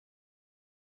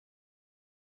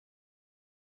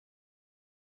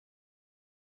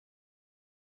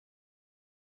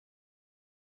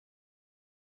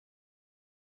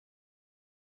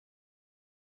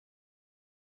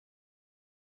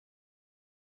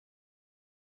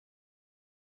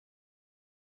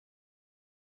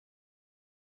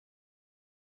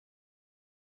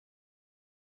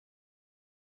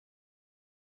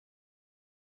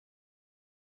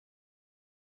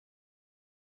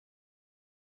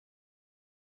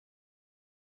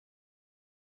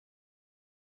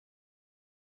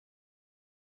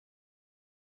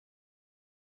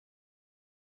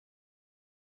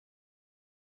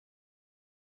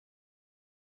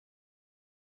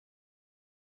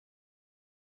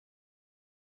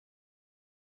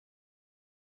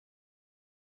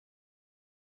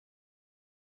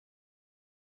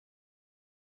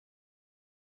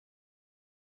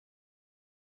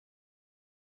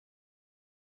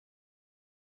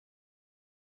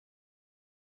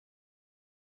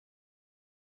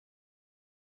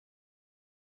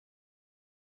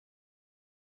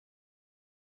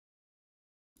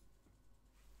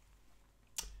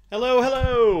Hello,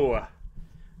 hello,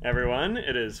 everyone.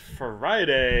 It is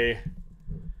Friday.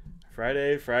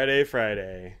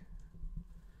 Friday.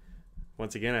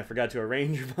 Once again, I forgot to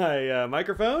arrange my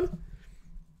microphone.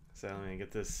 So let me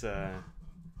get this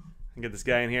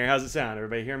guy in here. How's it sound?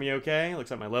 Everybody hear me okay?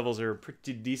 Looks like my levels are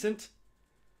pretty decent.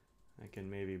 I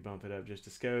can maybe bump it up just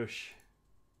a skosh.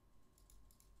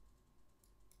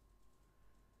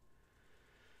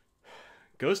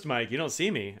 Ghost Mike, you don't see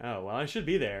me. Oh, well, I should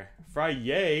be there.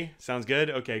 Friday. Sounds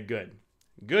good? Okay, good.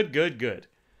 Good.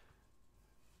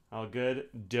 All good.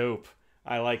 Dope.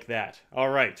 I like that. All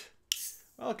right.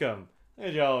 Welcome.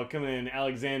 Hey, y'all coming in.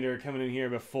 Alexander coming in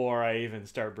here before I even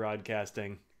start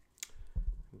broadcasting.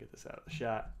 Get this out of the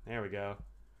shot. There we go.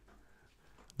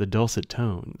 The dulcet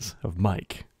tones of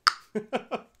Mike.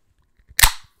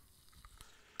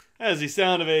 As the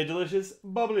sound of a delicious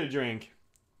bubbly drink.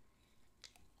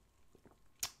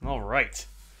 All right.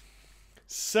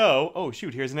 So, oh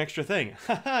shoot, here's an extra thing.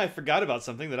 I forgot about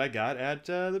something that I got at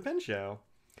the pen show.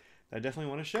 I definitely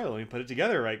want to show. Let me put it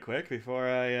together right quick before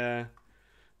I,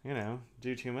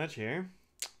 do too much here.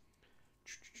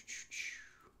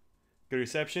 Good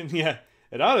reception? Yeah,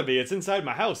 it ought to be. It's inside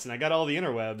my house, and I got all the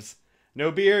interwebs.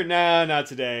 No beer? Nah, not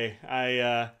today.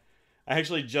 I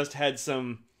actually just had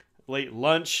some late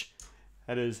lunch.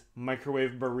 That is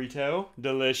microwave burrito.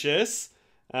 Delicious.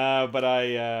 But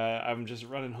I'm just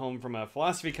running home from a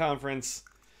philosophy conference.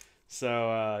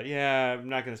 So, yeah, I'm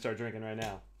not going to start drinking right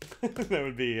now. That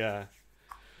would be,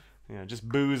 just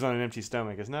booze on an empty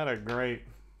stomach. It's not a great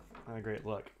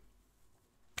look.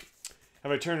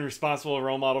 Have I turned responsible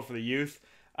role model for the youth?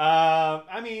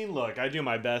 I mean, look, I do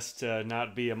my best to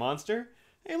not be a monster.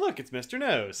 Hey, look, it's Mr.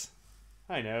 Nose.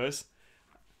 Hi, Nose.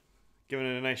 Giving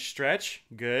it a nice stretch.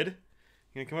 Good. You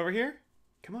gonna come over here?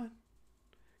 Come on.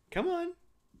 Come on.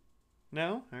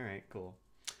 No? Alright, cool.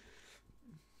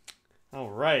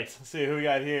 Alright, let's see who we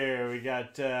got here. We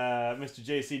got Mr.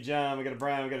 JC John, we got a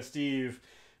Brian, we got a Steve,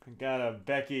 we got a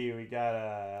Becky, we got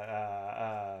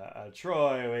a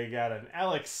Troy, we got an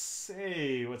Alex.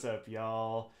 Hey, what's up,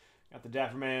 y'all? Got the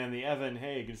Dapper Man, the Evan.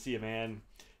 Hey, good to see you, man.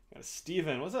 Got a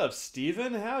Steven. What's up,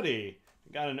 Steven? Howdy.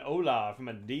 We got an Olaf from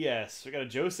a DS. We got a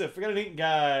Joseph. We got an Ink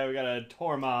Guy. We got a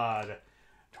Tormod.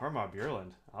 Tormod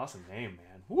Bjorland. Awesome name,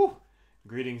 man. Woo!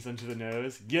 Greetings unto the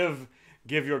nose. Give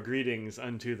your greetings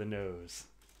unto the nose.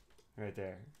 Right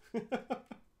there.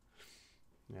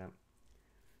 Yeah.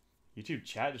 YouTube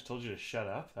chat just told you to shut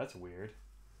up? That's weird.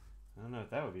 I don't know what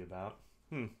that would be about.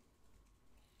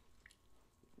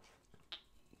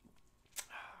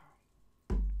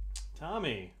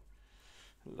 Tommy.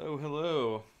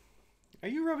 Hello. Are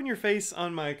you rubbing your face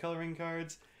on my coloring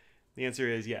cards? The answer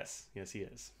is yes. Yes, he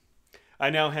is.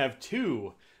 I now have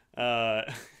two.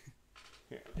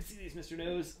 Here, let's see these, Mr.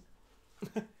 Nose.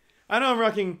 I know I'm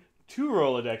rocking two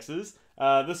Rolodexes.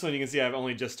 This one you can see I've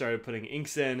only just started putting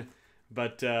inks in,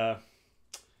 but, gotta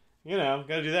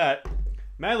do that.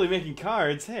 Madly making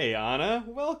cards. Hey, Anna,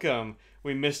 welcome.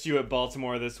 We missed you at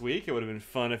Baltimore this week. It would have been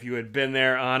fun if you had been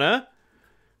there, Anna.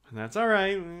 And that's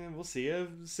alright. We'll see you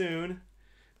soon.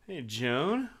 Hey,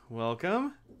 Joan,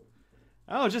 welcome.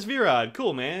 Oh, just V-Rod.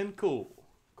 Cool, man. Cool.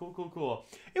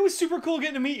 It was super cool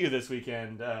getting to meet you this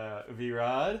weekend,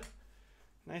 V-Rod.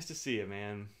 Nice to see you,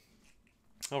 man.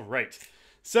 All right.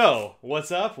 So,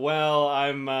 what's up? Well,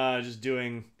 I'm just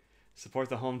doing support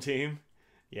the home team.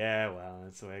 Yeah, well,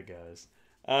 that's the way it goes.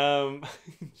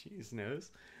 Jeez,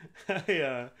 Nose.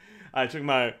 I took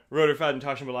my Rotorfad and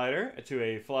Taschen Beleider to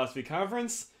a philosophy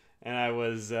conference, and I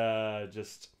was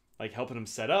just like helping them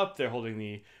set up. They're holding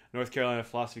the North Carolina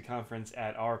Philosophy Conference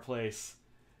at our place.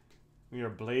 Your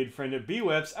blade friend at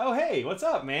B-Whips. Oh, hey, what's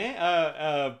up, man?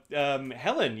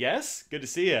 Helen, yes? Good to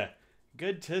see ya.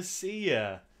 Good to see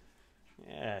ya.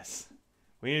 Yes.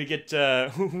 We need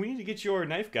to get your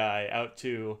knife guy out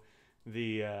to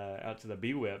the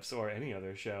B-Whips or any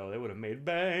other show. They would have made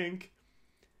bank.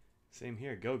 Same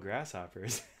here. Go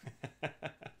Grasshoppers.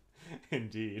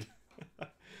 Indeed.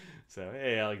 So,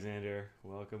 hey, Alexander.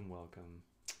 Welcome.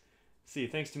 See,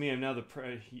 thanks to me,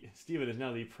 Steven is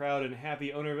now the proud and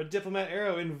happy owner of a Diplomat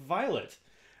Arrow in Violet.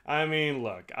 I mean,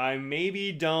 look, I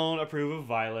maybe don't approve of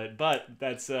Violet, but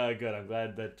that's good. I'm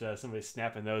glad that somebody's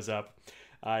snapping those up.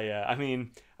 I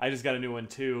mean, I just got a new one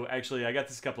too. Actually, I got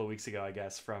this a couple of weeks ago, I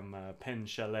guess, from Pen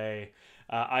Chalet.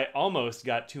 I almost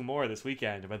got two more this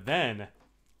weekend, but then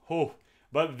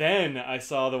I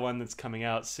saw the one that's coming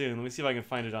out soon. Let me see if I can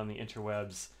find it on the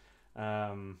interwebs.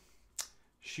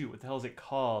 Shoot, what the hell is it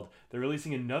called? They're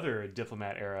releasing another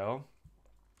Diplomat Arrow.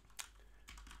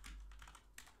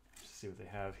 Let's see what they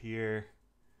have here.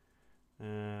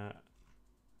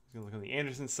 Gonna look on the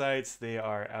Anderson sites. They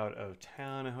are out of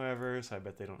town, however, so I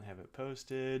bet they don't have it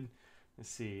posted. Let's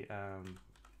see.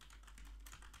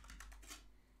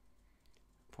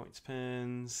 Points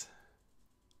pens.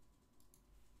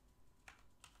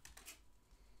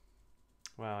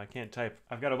 Wow, I can't type.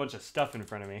 I've got a bunch of stuff in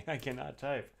front of me. I cannot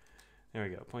type. There we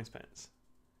go. Points pens.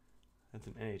 That's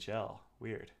an NHL.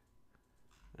 Weird.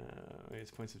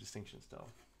 It's points of distinction still.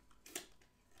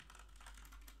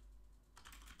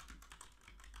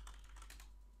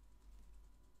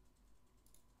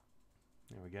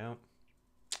 There we go.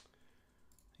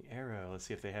 The arrow. Let's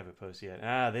see if they have it posted yet.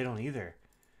 Ah, they don't either.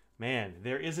 Man,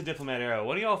 there is a diplomat arrow.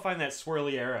 Why don't y'all find that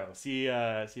swirly arrow? See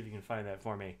if you can find that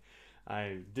for me.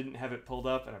 I didn't have it pulled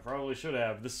up, and I probably should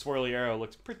have. This swirly arrow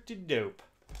looks pretty dope.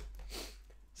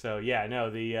 So yeah,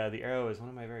 no, the arrow is one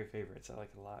of my very favorites. I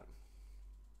like it a lot.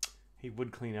 He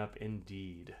would clean up,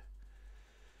 indeed.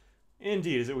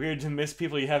 Indeed. Is it weird to miss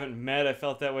people you haven't met? I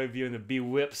felt that way viewing the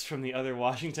B-Whips from the other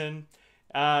Washington.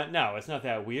 No, it's not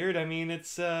that weird. I mean,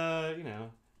 it's, you know,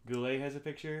 Goulet has a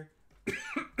picture.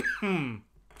 That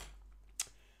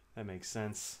makes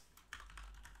sense.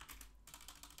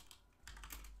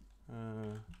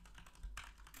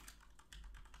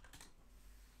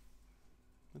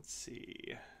 Let's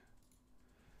see.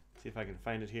 See if I can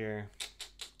find it here.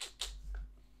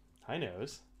 High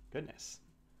nose. Goodness.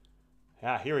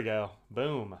 Yeah, here we go.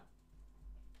 Boom.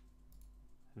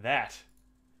 That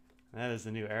is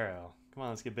the new arrow. Come on,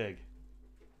 let's get big.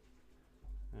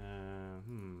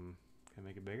 Can I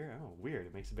make it bigger? Oh, weird.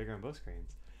 It makes it bigger on both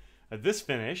screens. This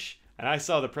finish, and I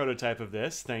saw the prototype of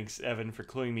this. Thanks, Evan, for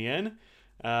cluing me in.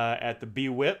 At the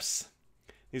B-Whips.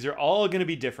 These are all going to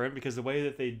be different because the way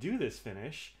that they do this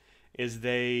finish is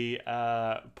they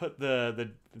put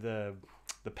the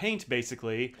paint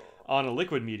basically on a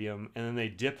liquid medium, and then they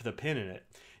dip the pin in it.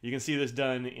 You can see this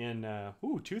done in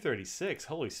 236.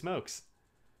 Holy smokes!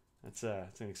 It's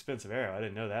an expensive arrow. I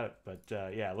didn't know that, but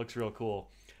yeah, it looks real cool.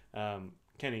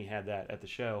 Kenny had that at the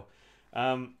show.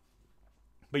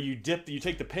 But you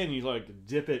take the pin, you like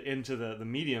dip it into the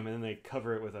medium, and then they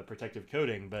cover it with a protective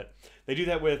coating. But they do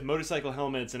that with motorcycle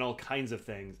helmets and all kinds of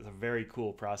things. It's a very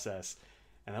cool process,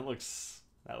 and that looks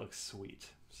sweet.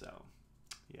 So,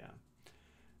 yeah.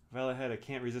 Well, I had a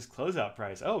can't resist closeout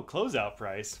price. Oh, closeout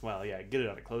price. Well, yeah, get it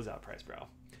at a closeout price, bro.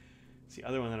 It's the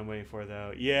other one that I'm waiting for,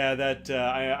 though. Yeah, that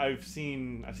I've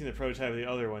seen the prototype of the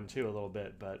other one too a little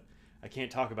bit, but I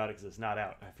can't talk about it because it's not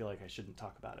out. I feel like I shouldn't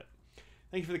talk about it.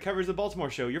 Thank you for the coverage of the Baltimore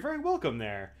show. You're very welcome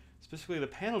there. Specifically the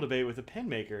panel debate with the pen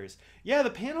makers. Yeah, the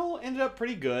panel ended up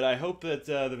pretty good. I hope that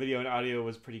the video and audio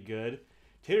was pretty good.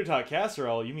 Tater tot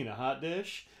casserole, you mean a hot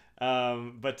dish?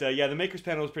 But yeah, the makers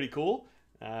panel was pretty cool.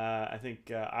 I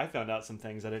think I found out some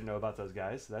things I didn't know about those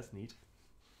guys, so that's neat.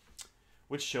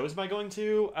 Which shows am I going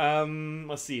to?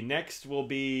 Let's see. Next will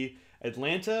be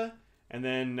Atlanta, and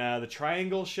then the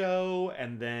Triangle show,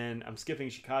 and then I'm skipping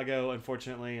Chicago,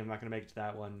 unfortunately. I'm not going to make it to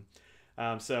that one.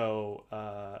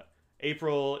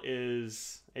 April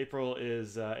is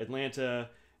Atlanta,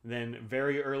 then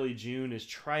very early June is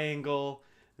Triangle,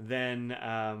 then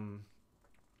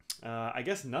I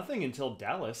guess nothing until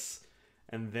Dallas,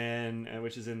 and then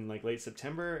which is in like late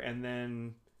September, and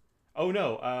then oh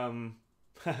no,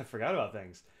 I forgot about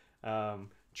things.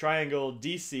 Triangle,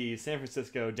 DC, San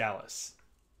Francisco, Dallas.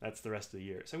 That's the rest of the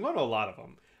year. So I'm going to a lot of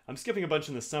them. I'm skipping a bunch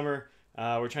in the summer.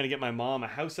 We're trying to get my mom a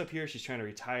house up here. She's trying to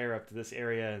retire up to this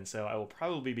area, and so I will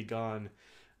probably be gone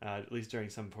at least during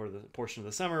some portion of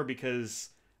the summer because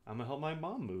I'm going to help my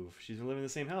mom move. She's been living in the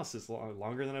same house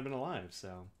longer than I've been alive,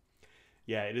 so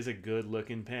yeah, it is a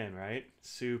good-looking pen, right?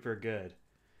 Super good.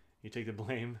 You take the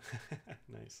blame.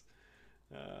 Nice.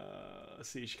 Let's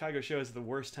see. Chicago show is the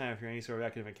worst time for any sort of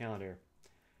academic calendar.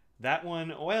 That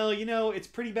one, well, you know, it's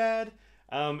pretty bad.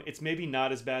 It's maybe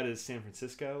not as bad as San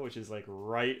Francisco, which is like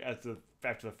right after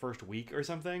the first week or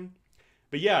something.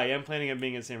 But yeah, I am planning on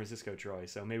being in San Francisco, Troy,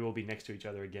 so maybe we'll be next to each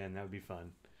other again. That would be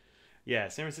fun. Yeah,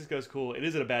 San Francisco is cool. It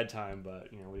is at a bad time,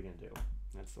 but, you know, what are you going to do?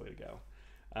 That's the way to go.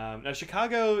 Now,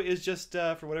 Chicago is just,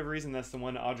 for whatever reason, that's the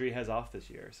one Audrey has off this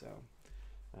year, so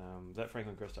that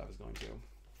Franklin Christoph is going to.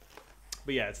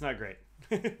 But yeah, it's not great.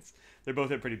 They're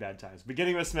both at pretty bad times.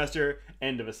 Beginning of a semester,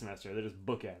 end of a semester. They're just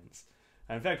bookends.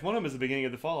 In fact, one of them is the beginning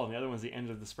of the fall, and the other one's the end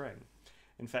of the spring.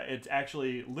 In fact, it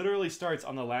actually literally starts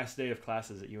on the last day of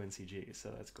classes at UNCG,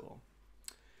 so that's cool.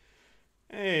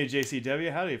 Hey,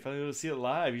 JCW, howdy. Finally able to see it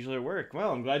live, usually at work.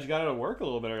 Well, I'm glad you got out of work a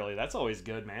little bit early. That's always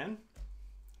good, man.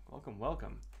 Welcome,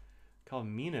 welcome. Called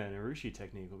Mina and Arushi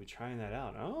technique. We'll be trying that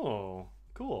out. Oh,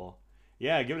 cool.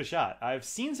 Yeah, give it a shot. I've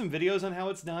seen some videos on how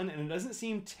it's done, and it doesn't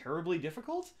seem terribly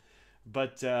difficult,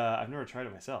 but I've never tried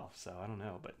it myself, so I don't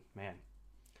know. But, man,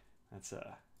 that's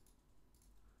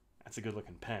That's a good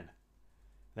looking pen.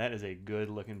 That is a good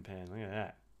looking pen. Look at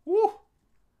that. Woo!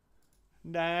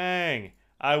 Dang.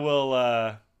 I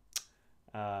will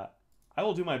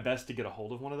do my best to get a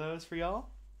hold of one of those for y'all.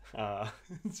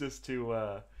 Just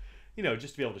to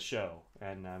just to be able to show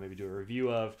and maybe do a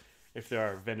review of. If there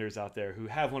are vendors out there who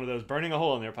have one of those burning a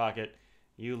hole in their pocket,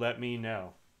 you let me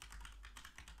know.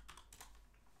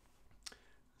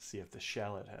 Let's see if the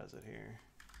Shallot has it here.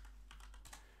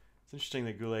 It's interesting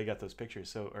that Goulet got those pictures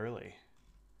so early.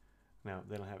 No,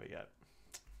 they don't have it yet.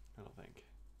 I don't think.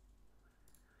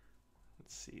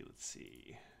 Let's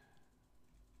see.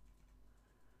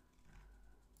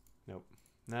 Nope.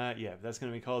 Not yet. That's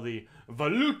going to be called the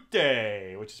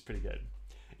Volute, which is pretty good.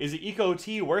 Is the Eco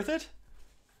T worth it?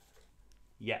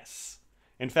 Yes.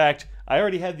 In fact, I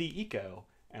already had the Eco,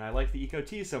 and I like the Eco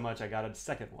T so much I got a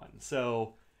second one.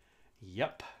 So,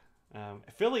 yep.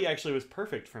 Philly actually was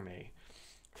perfect for me.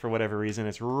 For whatever reason,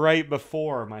 it's right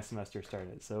before my semester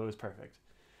started, so it was perfect.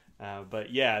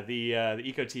 But yeah, the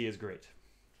Eco T is great.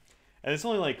 And it's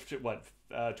only like, what,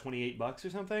 $28 or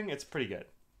something? It's pretty good.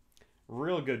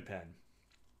 Real good pen.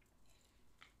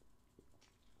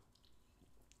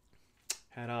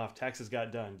 Hat off. Taxes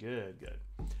got done. Good.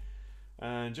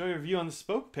 Enjoy a review on the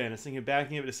Spoke pen. I was thinking of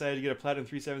backing it, but decided to get a Platinum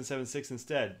 3776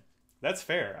 instead. That's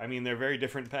fair. I mean, they're very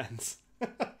different pens.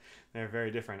 They're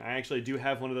very different. I actually do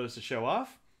have one of those to show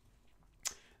off.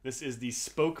 This is the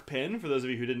Spoke pen, for those of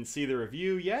you who didn't see the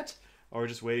review yet, or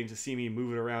just waiting to see me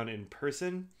move it around in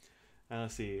person.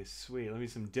 Let's see. Sweet. Let me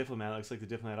some Diplomat. Looks like the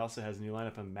Diplomat also has a new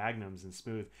lineup of Magnums and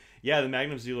Smooth. Yeah, the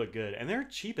Magnums do look good. And they're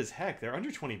cheap as heck. They're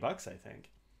under 20 bucks, I think.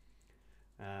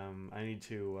 I need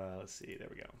to, let's see. There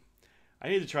we go. I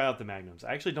need to try out the Magnums.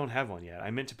 I actually don't have one yet. I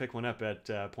meant to pick one up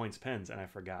at Points Pens, and I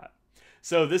forgot.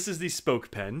 So this is the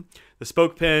Spoke pen. The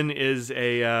Spoke pen is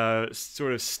a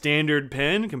sort of standard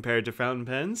pen compared to fountain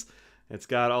pens. It's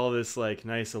got all this like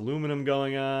nice aluminum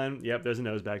going on. Yep, there's a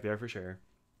nose back there for sure.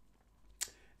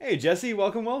 Hey, Jesse,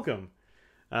 welcome.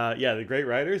 Yeah, the great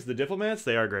writers, the Diplomats,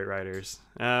 they are great writers.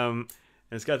 And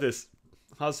it's got this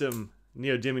awesome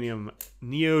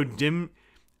neodymium.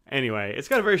 Anyway, it's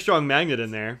got a very strong magnet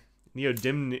in there.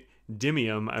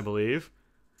 Neodymium, I believe.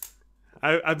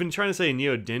 I've been trying to say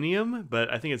neodymium,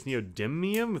 but I think it's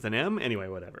neodymium with an M. Anyway,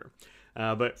 whatever.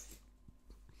 But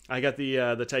I got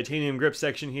the titanium grip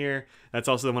section here. That's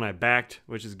also the one I backed,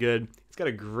 which is good. It's got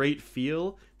a great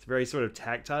feel. It's very sort of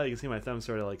tactile. You can see my thumb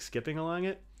sort of like skipping along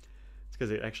it. It's because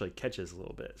it actually catches a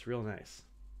little bit. It's real nice.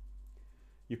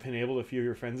 You've been able to a few of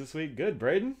your friends this week? Good,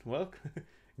 Braden. Well,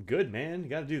 good, man. You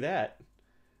got to do that.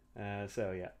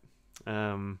 So, yeah.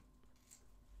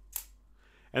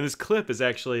 And this clip is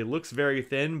actually, looks very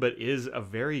thin, but is a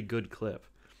very good clip.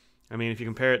 I mean, if you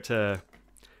compare it to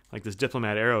like this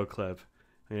Diplomat Arrow clip,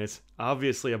 I mean, it's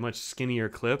obviously a much skinnier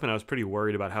clip, and I was pretty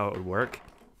worried about how it would work.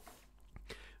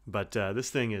 But this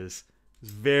thing is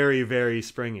very, very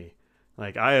springy.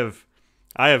 Like I have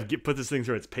put this thing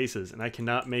through its paces, and I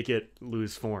cannot make it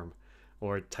lose form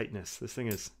or tightness. This thing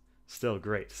is still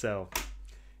great. So,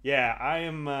 yeah,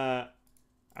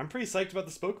 I'm pretty psyched about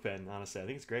the Spoke pen. Honestly, I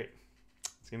think it's great.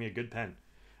 It's gonna be a good pen,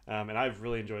 and I've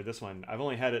really enjoyed this one. I've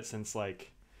only had it since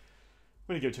like,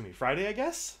 when did he give it to me? Friday, I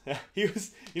guess. He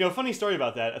was, funny story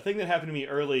about that. A thing that happened to me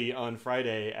early on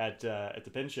Friday at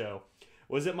the pen show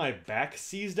was that my back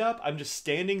seized up. I'm just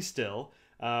standing still,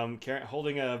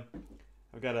 holding a.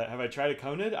 Have I tried a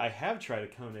Conid? I have tried a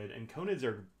Conid, and Conids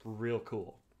are real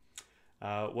cool.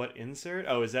 What insert?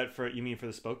 Oh, is that you mean for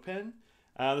the Spoke pen?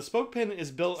 The Spoke pen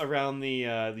is built around the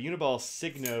Uniball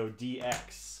Signo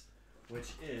DX,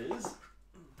 which is.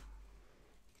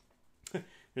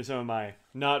 Here's some of my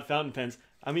not fountain pens.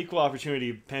 I'm equal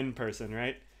opportunity pen person,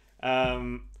 right?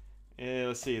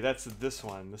 Let's see, that's this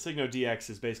one. The Signo DX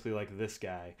is basically like this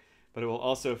guy, but it will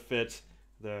also fit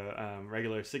the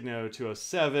regular Signo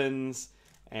 207s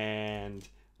and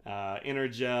inner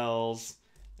gels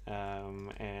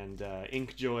and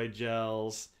Inkjoy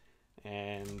gels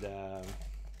and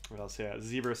what else? Yeah,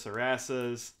 Zebra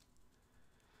Sarasas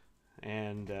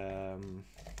and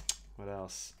what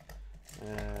else?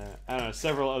 I don't know,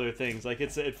 several other things. Like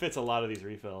it fits a lot of these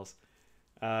refills.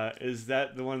 Is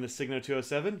that the one, the Signo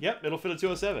 207? Yep, it'll fit a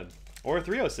 207 or a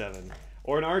 307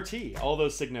 or an RT. All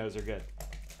those Signos are good.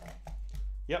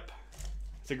 Yep,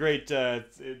 it's a great.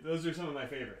 Those are some of my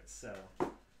favorites. So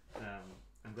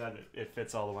I'm glad that it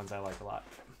fits all the ones I like a lot.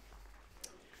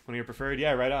 One of your preferred?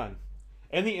 Yeah, right on.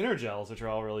 And the inner gels, which are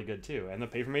all really good too, and the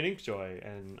Papermate Inkjoy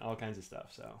and all kinds of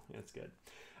stuff. So yeah, it's good.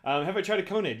 Have I tried a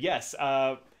Conid? Yes.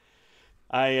 I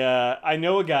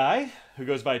know a guy who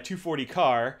goes by 240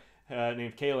 Car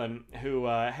named Kalen who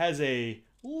has a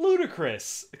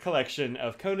ludicrous collection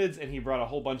of Conids, and he brought a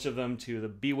whole bunch of them to the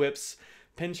B-Whips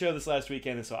pin show this last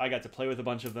weekend, and so I got to play with a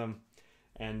bunch of them.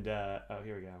 And, oh,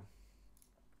 here we go.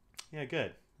 Yeah,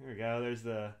 good. Here we go. There's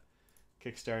the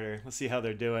Kickstarter. Let's see how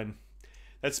they're doing.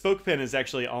 That spoke pin is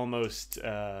actually almost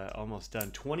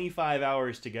done. 25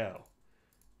 hours to go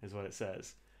is what it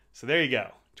says. So there you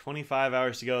go. 25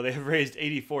 hours to go. They have raised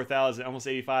 84,000, almost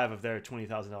 85 of their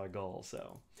 $20,000 goal.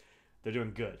 So they're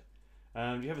doing good.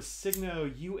 Do you have a Signo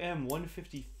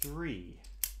UM153?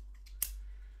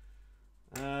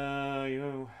 I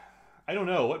don't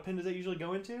know. What pin does that usually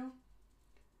go into?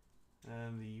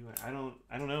 I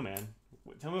don't know, man.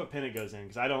 Tell me what pin it goes in,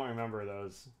 because I don't remember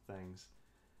those things.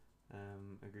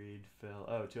 Agreed, Phil.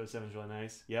 Oh, 207 is really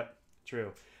nice. Yep,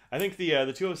 true. I think the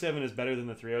 207 is better than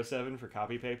the 307 for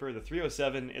copy paper. The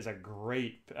 307 is a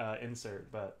great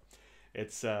insert, but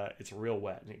it's real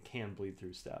wet and it can bleed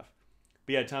through stuff.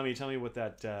 But yeah, Tommy, tell me what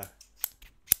that.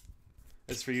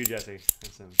 It's for you, Jesse.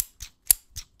 That's him.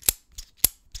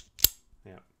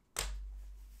 Yeah.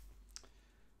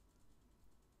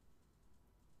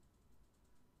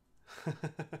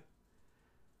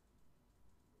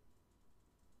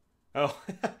 Oh,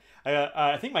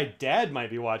 I think my dad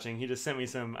might be watching. He just sent me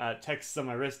some texts on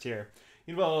my wrist here.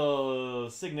 Well,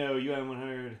 Signo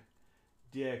UM100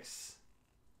 DX,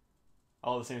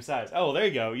 all the same size. Oh, well, there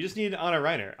you go. You just need Anna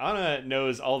Reiner. Anna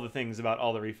knows all the things about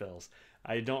all the refills.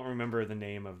 I don't remember the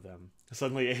name of them.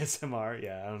 Suddenly ASMR.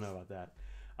 Yeah, I don't know about that.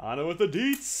 Anna with the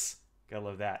deets. Gotta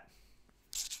love that.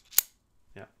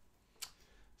 Yeah.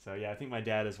 So yeah, I think my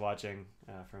dad is watching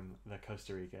from the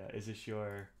Costa Rica. Is this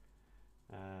your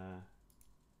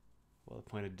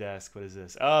well-appointed desk? What is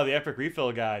this? Oh, the Epic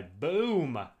Refill Guide.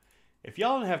 Boom! If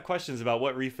y'all have questions about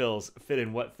what refills fit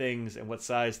in what things and what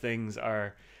size things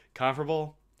are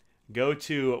comparable, go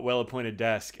to Well-Appointed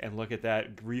Desk and look at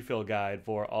that refill guide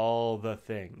for all the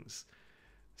things.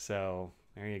 So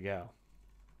there you go.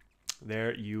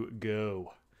 There you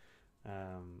go.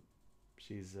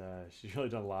 She's really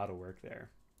done a lot of work there.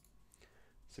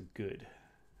 So good.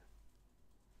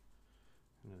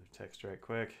 Another text right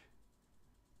quick.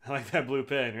 I like that blue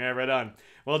pen. Yeah, right on.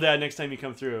 Well, Dad, next time you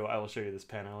come through, I will show you this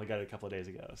pen. I only got it a couple of days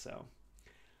ago, so.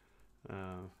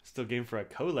 Still game for a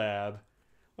collab.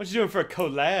 What you doing for a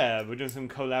collab? We're doing some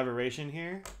collaboration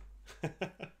here.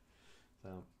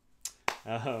 So,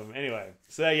 anyway.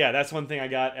 So, yeah, that's one thing I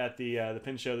got at the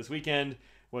pin show this weekend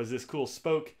was this cool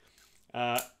spoke.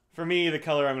 For me, the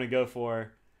color I'm going to go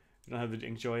for, you don't have the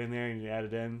ink joy in there, and you add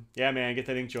it in. Yeah, man, get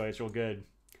that ink joy. It's real good.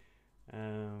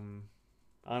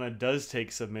 Anna does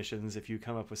take submissions. If you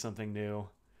come up with something new,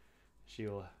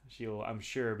 she'll I'm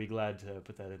sure be glad to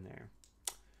put that in there.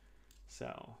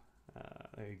 So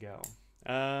there you go.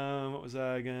 What was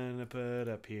I gonna put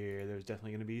up here? There's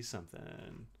definitely gonna be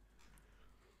something.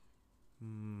 Oh,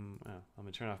 I'm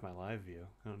gonna turn off my live view.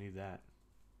 I don't need that.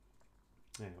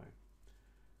 Anyway.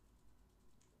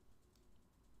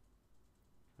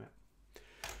 Yeah.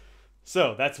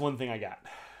 So that's one thing I got.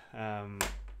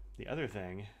 The other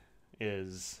thing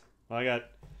is, well,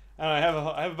 I have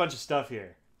a bunch of stuff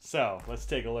here. So let's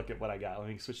take a look at what I got. Let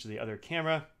me switch to the other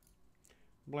camera.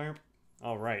 Blarp.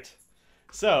 All right.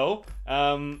 So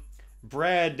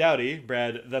Brad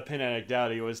the Pin Addict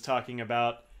Dowdy, was talking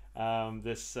about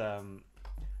this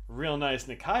real nice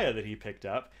Nikaya that he picked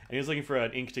up, and he was looking for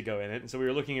an ink to go in it. And so we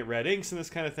were looking at red inks and this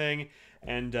kind of thing.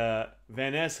 And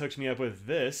Van Ness hooked me up with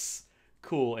this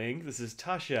cool ink. This is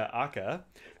Tasha Aka.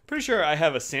 Pretty sure I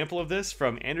have a sample of this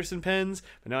from Anderson Pens,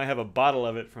 but now I have a bottle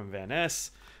of it from Van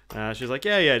Ness. She's like,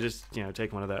 yeah, just,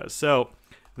 take one of those. So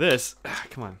this,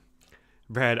 come on,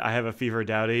 Brad, I have a fever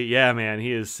Dowdy. Yeah, man,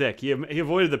 he is sick. He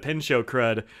avoided the pen show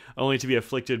crud, only to be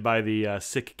afflicted by the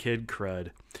sick kid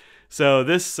crud. So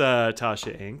this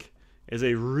Tasha ink is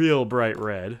a real bright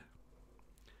red.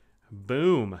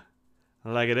 Boom.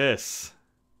 Look at this.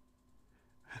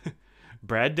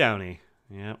 Brad Downey.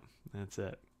 Yep, that's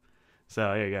it. So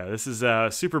there you go. This is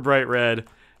super bright red,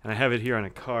 and I have it here on a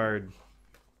card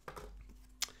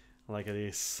like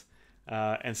this.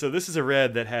 And so this is a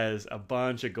red that has a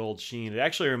bunch of gold sheen. It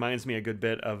actually reminds me a good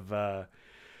bit of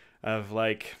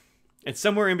like, it's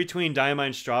somewhere in between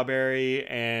Diamine Strawberry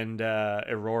and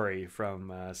Aurori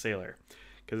from Sailor,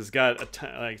 because it's got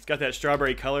it's got that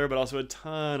strawberry color, but also a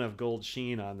ton of gold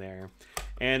sheen on there,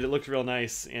 and it looks real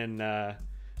nice in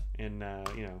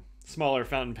smaller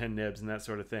fountain pen nibs and that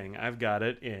sort of thing. I've got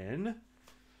it in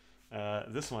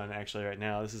this one actually right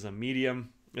now. This is a medium.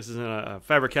 This is a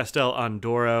Faber-Castell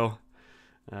Ondoro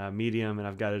medium, and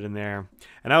I've got it in there.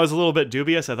 And I was a little bit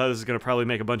dubious. I thought this was going to probably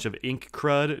make a bunch of ink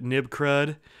crud, nib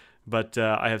crud, but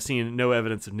I have seen no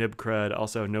evidence of nib crud.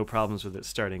 Also, no problems with it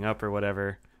starting up or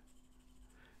whatever.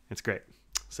 It's great.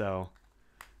 So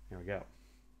here we go.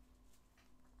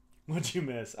 What'd you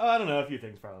miss? Oh, I don't know. A few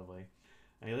things probably.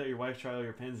 You let your wife try all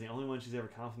your pens. The only one she's ever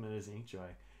complimented is Inkjoy.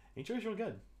 Inkjoy's real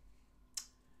good.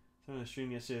 Someone on the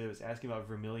stream yesterday that was asking about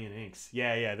Vermilion inks.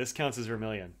 Yeah, this counts as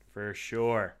Vermilion for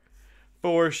sure,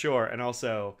 And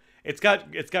also, it's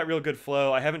got real good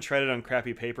flow. I haven't tried it on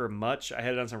crappy paper much. I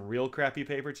had it on some real crappy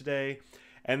paper today,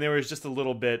 and there was just a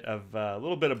little bit of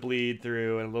bleed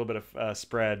through and a little bit of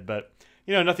spread, but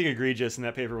nothing egregious. And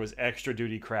that paper was extra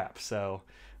duty crap. So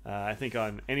I think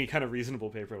on any kind of reasonable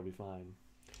paper it'll be fine.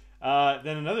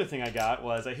 Then another thing I got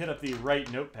was I hit up the Write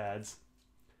notepads.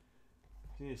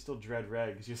 You still dread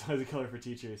red because you saw the color for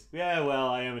teachers. Yeah, well,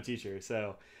 I am a teacher,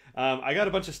 so I got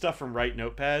a bunch of stuff from Write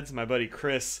notepads. My buddy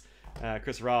Chris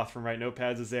Roth from Write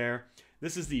notepads is there.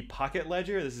 This is the Pocket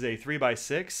Ledger. This is a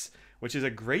 3x6, which is a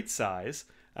great size.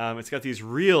 It's got these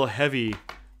real heavy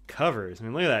covers. I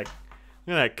mean, look at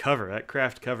that cover. That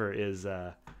craft cover is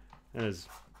that is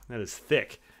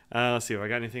thick. Let's see if I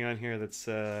got anything on here that's.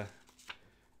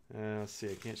 Let's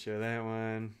see. I can't show that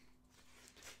one.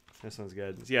 This one's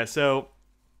good. Yeah. So.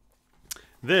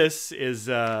 This is,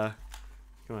 come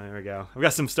on, there we go. I've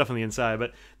got some stuff on the inside,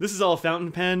 but this is all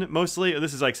fountain pen, mostly.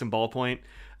 This is like some ballpoint.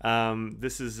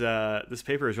 This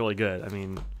paper is really good. I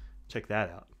mean, check that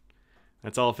out.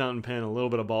 That's all fountain pen, a little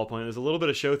bit of ballpoint. There's a little bit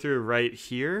of show through right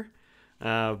here,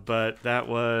 but that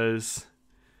was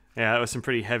some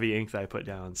pretty heavy ink that I put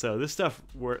down. So this stuff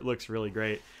looks really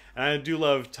great. And I do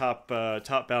love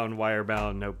top-bound,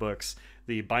 wire-bound notebooks.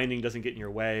 The binding doesn't get in your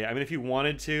way. I mean, if you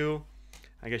wanted to,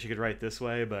 I guess you could write this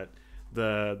way, but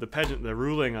the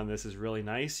ruling on this is really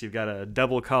nice. You've got a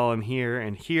double column here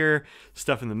and here,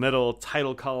 stuff in the middle,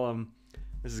 title column.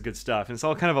 This is good stuff. And it's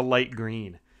all kind of a light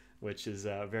green, which is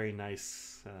a very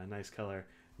nice color.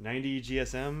 90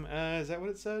 GSM, is that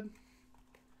what it said?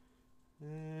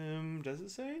 Does it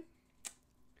say?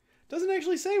 Doesn't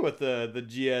actually say what the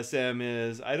GSM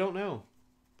is. I don't know,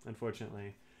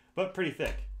 unfortunately, but pretty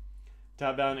thick.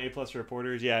 Top down A+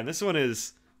 reporters. Yeah, and this one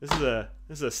is. This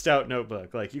is a stout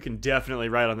notebook. Like, you can definitely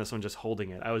write on this one just holding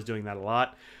it. I was doing that a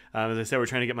lot. As I said, we're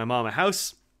trying to get my mom a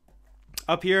house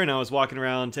up here, and I was walking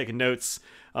around taking notes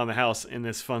on the house in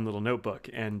this fun little notebook,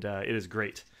 and it is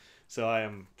great. So I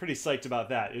am pretty psyched about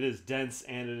that. It is dense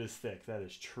and it is thick. That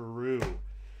is true.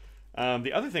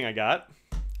 The other thing I got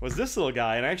was this little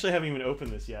guy, and I actually haven't even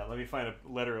opened this yet. Let me find a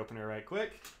letter opener right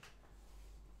quick.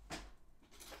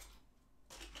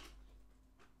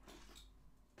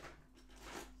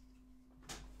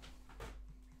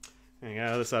 There you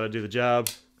go, this ought to do the job.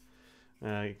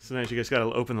 Sometimes you just got to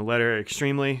open the letter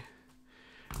extremely.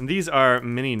 And these are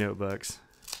mini notebooks.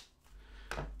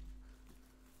 I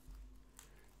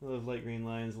love light green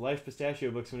lines. Life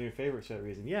Pistachio books are one of your favorites for that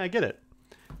reason. Yeah, I get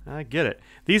it.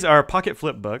 These are pocket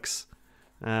flip books.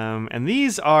 And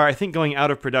these are, I think, going out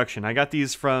of production. I got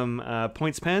these from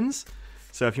Points Pens.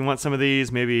 So if you want some of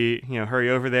these, maybe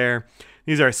hurry over there.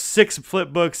 These are 6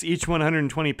 flip books, each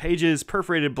 120 pages,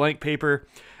 perforated blank paper.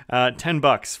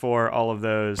 $10 for all of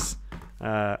those.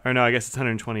 Or no, I guess it's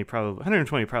 120 probably.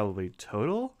 120 probably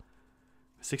total.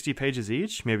 60 pages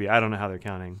each, maybe. I don't know how they're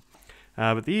counting.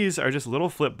 But these are just little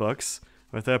flip books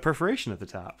with a perforation at the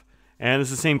top. And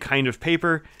it's the same kind of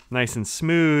paper, nice and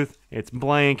smooth. It's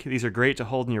blank. These are great to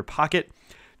hold in your pocket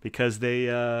because they,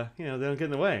 they don't get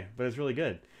in the way. But it's really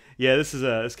good. Yeah, this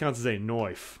counts as a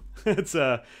knife. This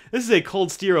is a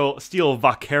cold steel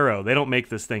Vaquero. They don't make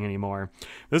this thing anymore.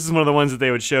 This is one of the ones that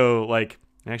they would show. Like,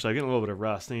 actually, I'm getting a little bit of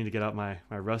rust. I need to get out my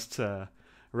rust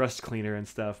cleaner and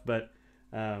stuff. But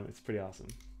it's pretty awesome.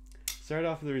 Started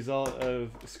off with the result of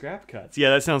scrap cuts.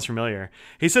 Yeah, that sounds familiar.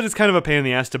 He said it's kind of a pain in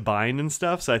the ass to bind and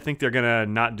stuff. So I think they're gonna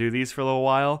not do these for a little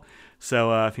while.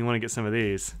 So if you want to get some of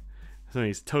these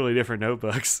totally different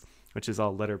notebooks, which is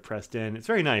all letter pressed in. It's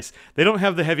very nice. They don't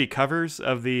have the heavy covers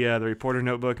of the reporter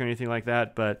notebook or anything like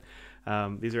that, but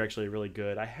these are actually really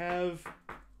good. I have,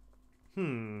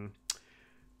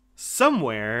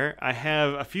 somewhere I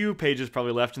have a few pages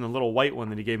probably left in the little white one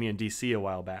that he gave me in DC a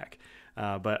while back.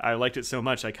 But I liked it so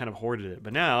much I kind of hoarded it.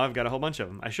 But now I've got a whole bunch of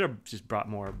them. I should have just bought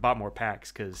more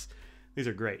packs because these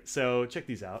are great. So check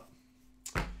these out.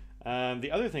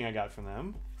 The other thing I got from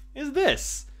them is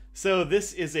this. So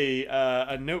this is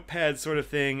a notepad sort of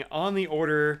thing on the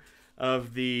order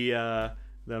of the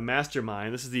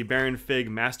Mastermind. This is the Baron Fig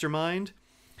Mastermind,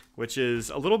 which is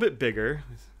a little bit bigger.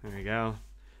 There you go.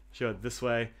 Show it this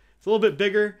way. It's a little bit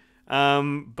bigger,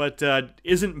 but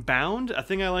isn't bound. A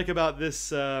thing I like about this,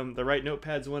 the Write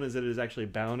Notepads one, is that it is actually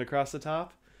bound across the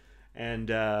top. And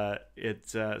so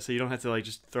you don't have to like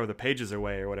just throw the pages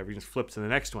away or whatever. You just flip to the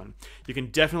next one. You can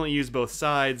definitely use both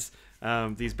sides.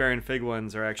 These Baron Fig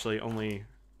ones are actually only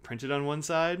printed on one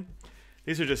side.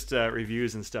 These are just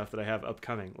reviews and stuff that I have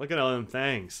upcoming. Look at all them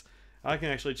things. I can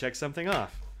actually check something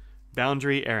off.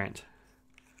 Boundary Errant.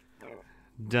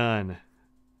 Done.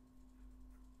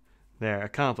 There,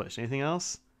 accomplished. Anything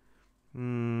else?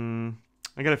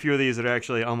 I got a few of these that are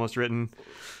actually almost written,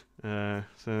 so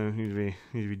need to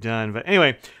be done. But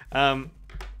anyway, I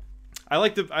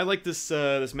like this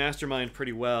mastermind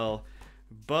pretty well,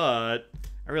 but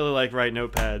I really like Write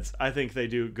Notepads. I think they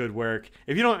do good work.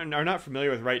 If you are not familiar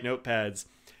with Write Notepads,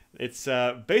 it's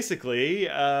basically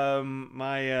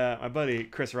my buddy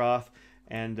Chris Roth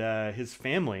and his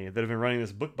family that have been running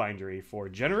this bookbindery for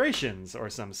generations or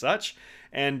some such,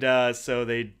 and so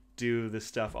they do this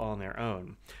stuff all on their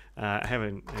own. I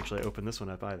haven't actually opened this one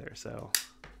up either, so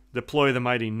deploy the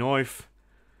mighty knife.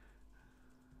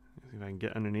 See if I can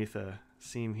get underneath a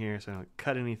seam here so I don't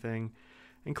cut anything,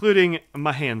 including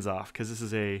my hands off, because this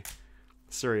is a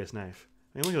serious knife.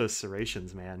 I mean, look at those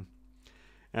serrations, man.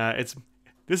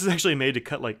 This is actually made to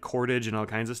cut like cordage and all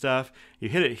kinds of stuff. You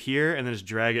hit it here and then just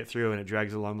drag it through, and it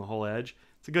drags along the whole edge.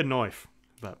 It's a good knife,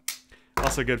 but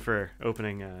also good for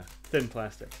opening thin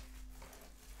plastic.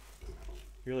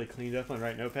 You really cleaned up on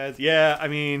Write Notepads? Yeah, I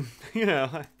mean, you know,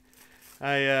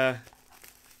 I've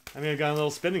gone a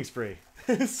little spending spree.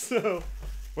 So,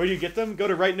 where do you get them? Go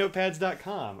to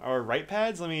writenotepads.com or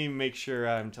WritePads. Let me make sure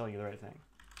I'm telling you the right thing.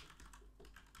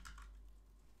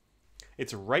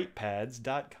 It's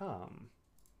writepads.com.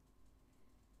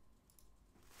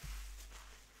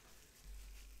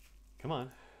 Come on.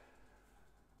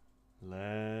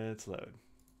 Let's load.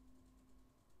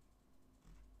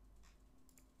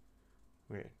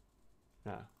 Weird.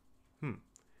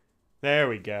 There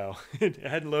we go. It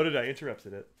hadn't loaded. I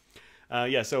interrupted it.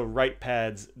 Yeah, so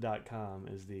writepads.com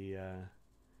is the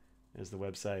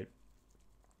website,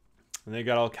 and they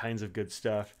got all kinds of good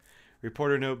stuff.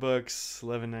 Reporter notebooks,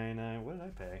 $11.99. What did I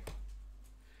pay?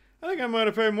 I think I might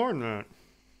have paid more than that.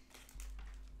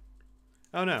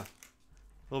 Oh no, a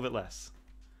little bit less.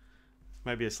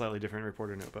 Might be a slightly different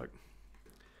reporter notebook,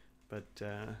 but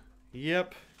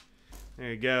yep,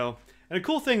 there you go. And a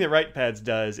cool thing that WritePads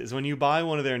does is when you buy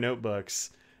one of their notebooks,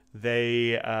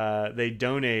 they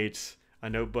donate a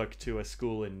notebook to a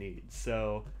school in need.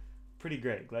 So pretty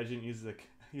great. Glad you didn't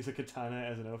use a katana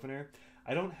as an opener.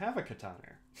 I don't have a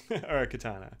katana or a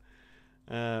katana,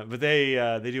 but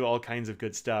they do all kinds of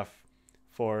good stuff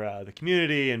for the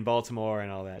community in Baltimore and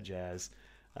all that jazz.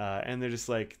 And they're just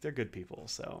like, they're good people.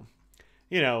 So,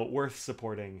 you know, worth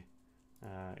supporting,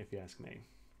 if you ask me.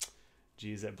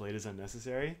 Geez, that blade is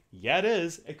unnecessary. Yeah, it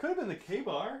is. It could have been the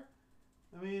K-bar.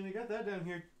 I mean, I got that down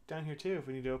here too if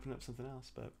we need to open up something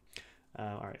else. But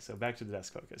all right, so back to the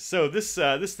desk focus. So this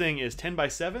thing is 10 by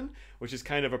 7, which is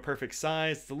kind of a perfect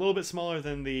size. It's a little bit smaller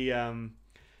than the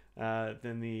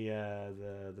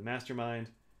Mastermind.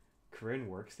 Corinne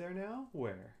works there now.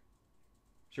 Where?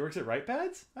 She works at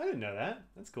WritePads? I didn't know that.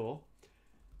 That's cool.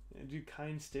 Do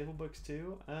Kind staple books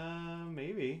too?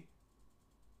 Maybe.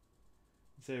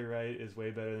 Say Right is way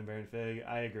better than Baron Fig.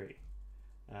 I agree.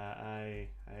 I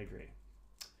agree.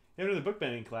 You know, the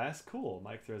bookbending class. Cool.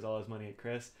 Mike throws all his money at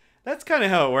Chris. That's kind of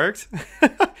how it worked.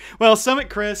 Well, some at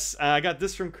Chris. I got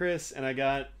this from Chris, and I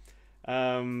got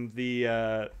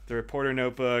the reporter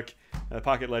notebook, the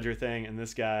pocket ledger thing, and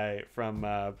this guy from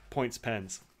Points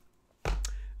Pens.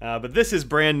 But this is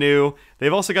brand new.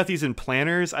 They've also got these in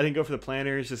planners. I didn't go for the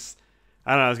planners. Just,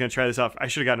 I don't know. I was going to try this off. I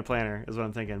should have gotten a planner is what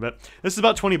I'm thinking. But this is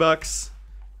about $20.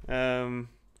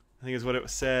 I think is what it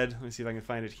was said. Let me see if I can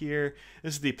find it here.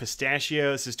 This is the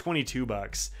pistachio. This is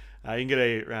 $22. You can get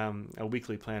a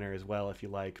weekly planner as well if you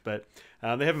like. But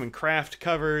they have them in craft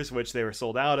covers, which they were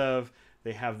sold out of.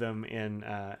 They have them in,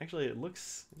 actually it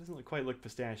doesn't quite look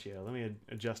pistachio. Let me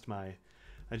adjust my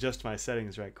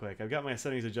settings right quick. I've got my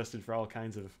settings adjusted for all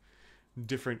kinds of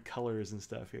different colors and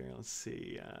stuff here. Let's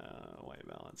see. White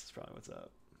balance is probably what's up.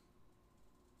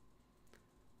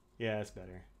 Yeah, it's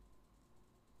better.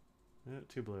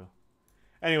 Too blue.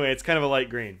 Anyway, it's kind of a light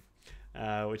green,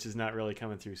 which is not really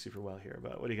coming through super well here,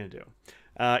 but what are you going to do?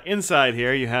 Inside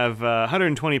here, you have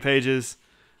 120 pages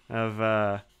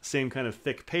of same kind of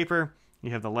thick paper.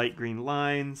 You have the light green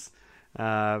lines,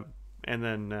 and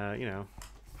then, you know,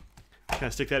 kind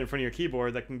of stick that in front of your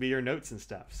keyboard. That can be your notes and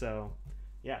stuff. So,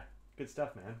 yeah, good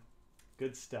stuff, man.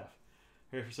 Good stuff.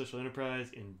 Here for Social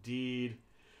Enterprise, indeed.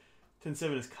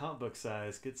 10.7 is comp book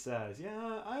size. Good size.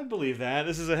 Yeah, I believe that.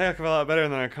 This is a heck of a lot better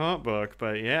than a comp book,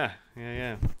 but yeah.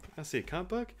 Let's see, comp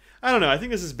book? I don't know. I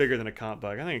think this is bigger than a comp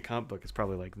book. I think a comp book is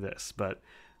probably like this, but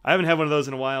I haven't had one of those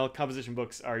in a while. Composition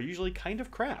books are usually kind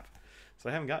of crap, so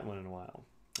I haven't gotten one in a while.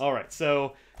 All right,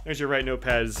 so There's your Write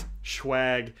Notepads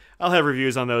swag. I'll have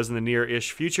reviews on those in the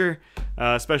near-ish future,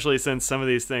 especially since some of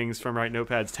these things from Write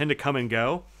Notepads tend to come and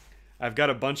go. I've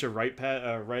got a bunch of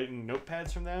writing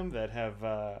notepads from them that have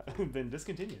been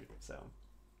discontinued. So,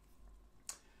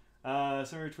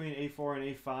 somewhere between A4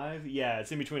 and A5. Yeah,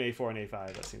 it's in between A4 and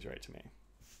A5. That seems right to me.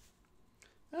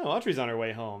 Oh, Audrey's on her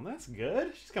way home. That's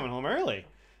good. She's coming home early.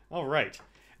 All right.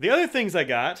 The other things I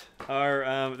got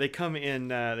are they come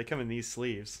in these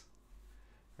sleeves,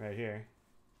 right here.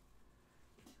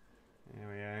 There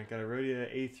we are. Got a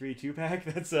Rhodia A3 2-pack.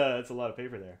 That's a lot of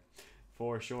paper there.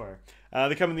 For sure.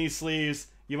 They come in these sleeves.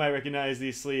 You might recognize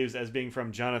these sleeves as being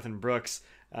from Jonathan Brooks.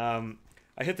 I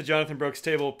hit the Jonathan Brooks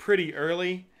table pretty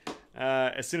early.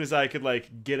 As soon as I could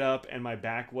get up and my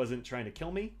back wasn't trying to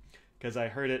kill me, because I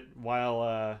heard it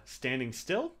while standing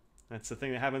still. That's the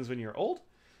thing that happens when you're old.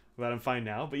 But I'm fine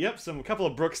now. But yep, a couple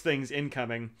of Brooks things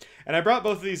incoming. And I brought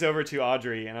both of these over to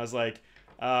Audrey, and I was like,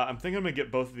 I'm thinking I'm going to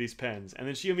get both of these pens. And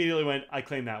then she immediately went, I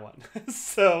claim that one.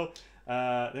 So...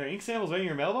 there are ink samples waiting in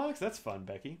your mailbox? That's fun,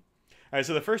 Becky. All right,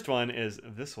 so the first one is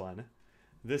this one.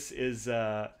 This is,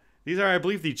 these are, I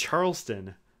believe, the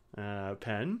Charleston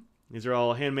pen. These are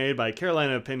all handmade by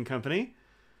Carolina Pen Company.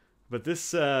 But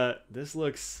this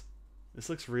looks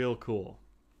real cool.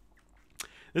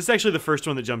 This is actually the first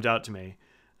one that jumped out to me.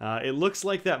 It looks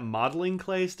like that modeling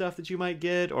clay stuff that you might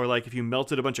get, or like if you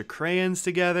melted a bunch of crayons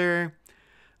together,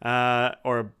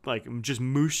 or like just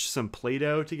mooshed some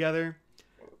Play-Doh together.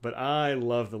 But I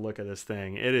love the look of this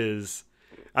thing. It is,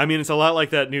 I mean, it's a lot like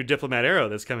that new Diplomat Arrow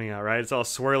that's coming out, right? It's all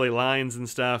swirly lines and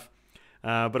stuff.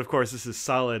 But of course, this is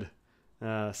solid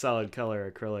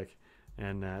color acrylic,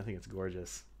 and I think it's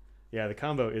gorgeous. Yeah, the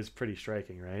combo is pretty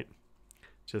striking, right?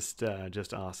 Just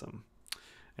awesome.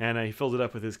 And he filled it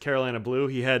up with his Carolina Blue.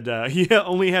 He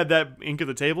only had that ink at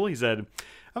the table. He said, "I'm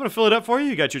gonna fill it up for you.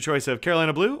 You got your choice of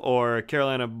Carolina Blue or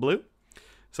Carolina Blue."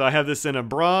 So I have this in a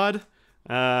broad.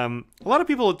 A lot of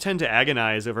people tend to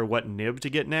agonize over what nib to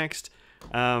get next.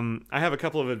 I have a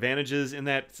couple of advantages in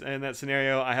that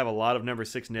scenario. I have a lot of number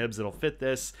 6 nibs that'll fit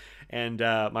this, and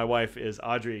my wife is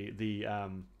Audrey,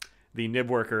 the nib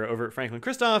worker over at Franklin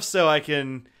Christoph, so I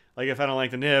can, if I don't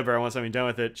like the nib or I want something done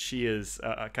with it, she is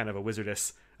a kind of a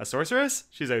wizardess, a sorceress.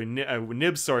 She's a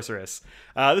nib sorceress.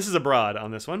 This is a broad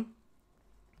on this one.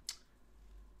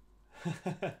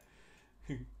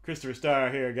 Christopher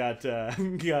Starr here got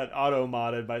auto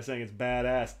modded by saying it's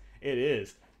badass. It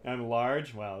is. I'm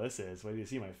large. Wow, this is. Wait till you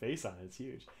see my face on it. It's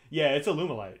huge. Yeah, it's a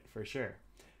Lumalite for sure.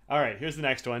 All right, here's the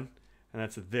next one, and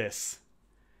that's this.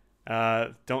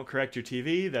 Don't correct your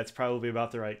TV. That's probably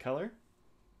about the right color.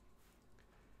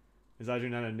 Is Audrey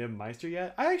not a nib meister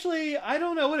yet? I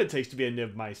don't know what it takes to be a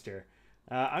nib meister.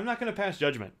 I'm not going to pass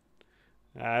judgment.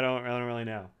 I don't really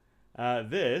know.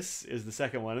 This is the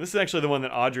second one. And this is actually the one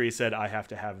that Audrey said, I have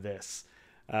to have this.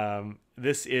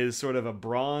 This is sort of a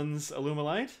bronze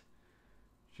Illuminite.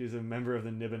 She's a member of the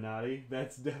Nibinati.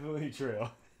 That's definitely true.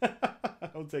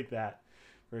 I'll take that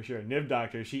for sure. Nib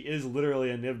doctor. She is literally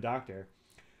a nib doctor.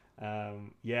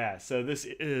 Yeah, so this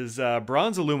is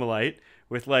bronze Illumilite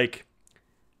with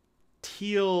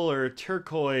teal or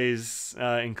turquoise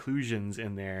inclusions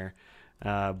in there.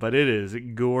 But it is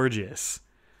gorgeous.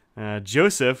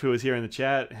 Joseph, who was here in the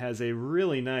chat, has a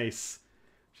really nice...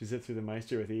 She zipped through the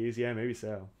Meister with ease. Yeah, maybe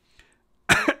so.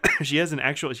 She has a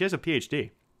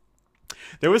PhD.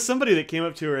 There was somebody that came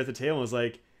up to her at the table and was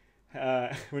like,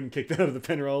 when kicked out of the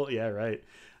pen roll. Yeah, right.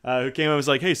 Who came up and was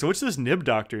like, hey, so what's this nib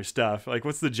doctor stuff?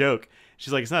 What's the joke?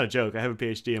 She's like, it's not a joke. I have a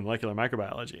PhD in molecular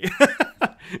microbiology.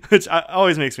 Which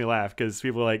always makes me laugh because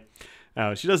people are like,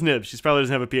 oh, she does nibs. She probably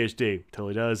doesn't have a PhD.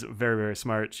 Totally does. Very, very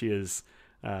smart. She is...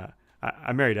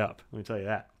 I married up, let me tell you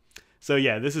that. So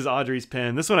yeah, this is Audrey's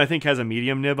pen. This one I think has a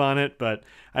medium nib on it, but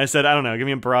I said, I don't know, give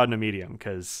me a broad and a medium,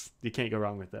 because you can't go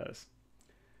wrong with those.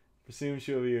 Presume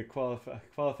she will be a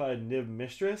qualified nib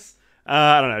mistress.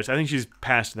 I don't know, I think she's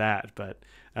past that, but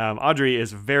Audrey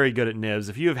is very good at nibs.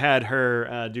 If you have had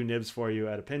her do nibs for you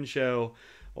at a pen show,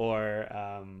 or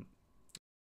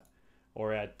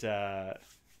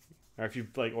if you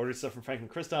ordered stuff from Franklin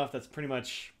Christoph,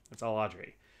 that's all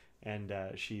Audrey. And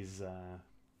she's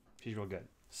real good.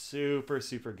 Super,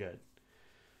 super good.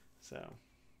 So,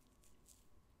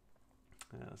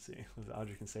 let's see.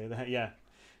 Audrey can say that. Yeah,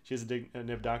 she's a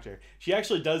nib doctor. She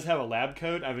actually does have a lab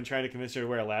coat. I've been trying to convince her to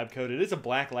wear a lab coat. It is a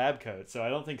black lab coat, so I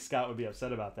don't think Scott would be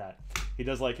upset about that. He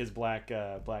does like his black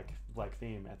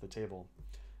theme at the table.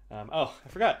 Oh, I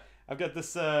forgot. I've got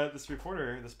this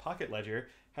reporter, this pocket ledger,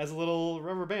 has a little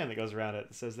rubber band that goes around it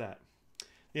that says that.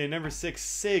 Yeah, number 6,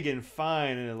 Sig and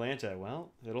Fine in Atlanta.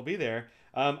 Well, it'll be there.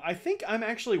 I think I'm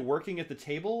actually working at the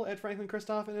table at Franklin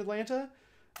Christoph in Atlanta.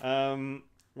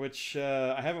 which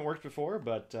I haven't worked before,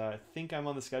 but I think I'm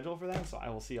on the schedule for that, so I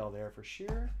will see y'all there for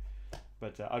sure.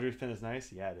 But Audrey's pen is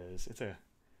nice. Yeah, it is.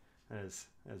 That is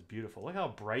beautiful. Look how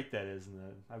bright that is.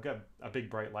 I've got a big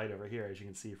bright light over here, as you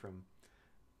can see from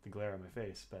the glare on my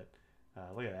face. But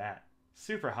look at that.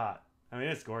 Super hot. I mean,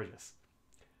 it's gorgeous.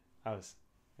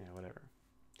 Whatever.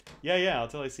 Yeah, I'll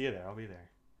totally see you there. I'll be there.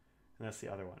 And that's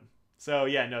the other one. So,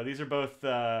 yeah, no, these are both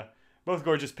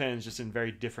gorgeous pens, just in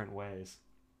very different ways.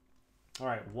 All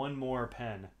right, one more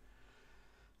pen.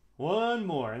 One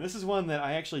more. And this is one that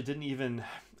I actually didn't even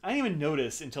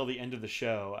notice until the end of the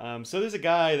show. So there's a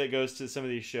guy that goes to some of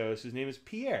these shows whose name is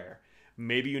Pierre.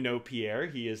 Maybe you know Pierre.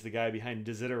 He is the guy behind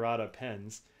Desiderata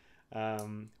Pens.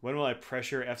 When will I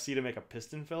pressure FC to make a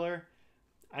piston filler?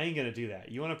 I ain't going to do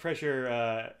that. You want to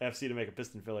pressure FC to make a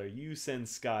piston filler, you send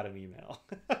Scott an email.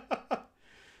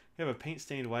 You have a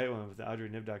paint-stained white one, but the Audrey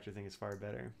Nib Doctor thing is far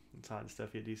better. It's hot and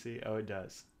stuffy at DC. Oh, it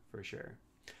does, for sure.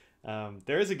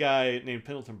 There is a guy named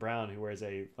Pendleton Brown who wears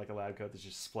a lab coat that's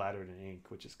just splattered in ink,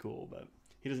 which is cool, but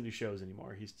he doesn't do shows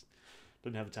anymore. He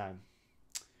doesn't have the time.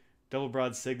 Double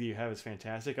broad sig that you have is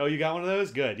fantastic. Oh, you got one of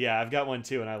those? Good. Yeah, I've got one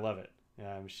too, and I love it.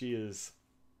 She's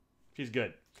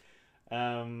good.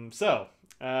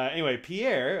 Anyway,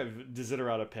 Pierre of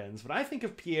Desiderata Pens. When I think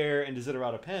of Pierre and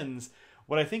Desiderata Pens,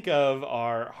 what I think of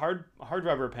are hard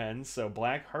rubber pens, so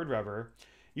black hard rubber,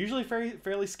 usually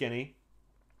fairly skinny,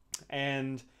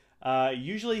 and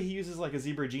usually he uses like a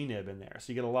Zebra G nib in there,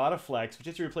 so you get a lot of flex, but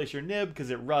you have to replace your nib because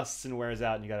it rusts and wears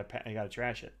out, and you gotta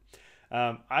trash it.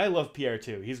 I love Pierre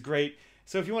too. He's great.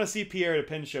 So if you want to see Pierre at a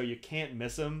pen show, you can't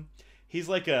miss him. He's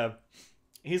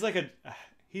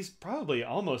probably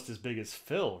almost as big as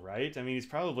Phil, right? I mean, he's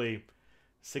probably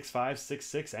 6'5",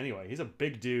 6'6" anyway. He's a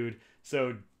big dude.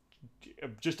 So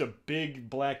just a big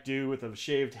black dude with a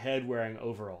shaved head wearing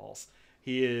overalls.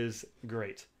 He is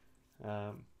great.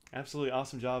 Absolutely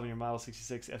awesome job on your Model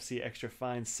 66 FC Extra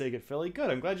Fine Sig at Philly. Good.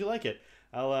 I'm glad you like it.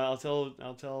 I'll tell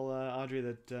Audrey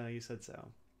that you said so.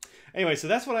 Anyway, so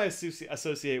that's what I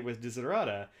associate with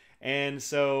Desiderata. And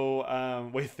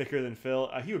so, way thicker than Phil.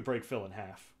 He would break Phil in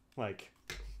half. Like,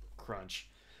 crunch.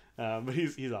 But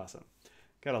he's awesome.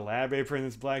 Got a lab apron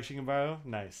that's black she can borrow.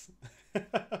 Nice.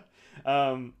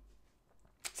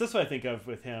 So that's what I think of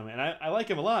with him. And I like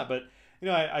him a lot, but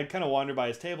I kind of wandered by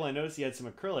his table. I noticed he had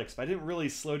some acrylics, but I didn't really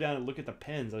slow down and look at the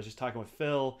pens. I was just talking with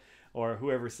Phil or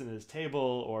whoever's sitting at his table,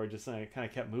 or just kind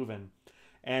of kept moving.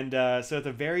 And so at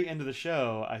the very end of the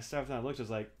show, I stopped and I looked. I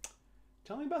was like,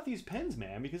 tell me about these pens,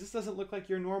 man, because this doesn't look like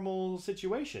your normal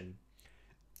situation.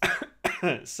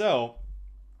 So,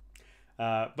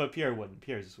 but Pierre wouldn't.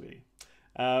 Pierre's a sweetie.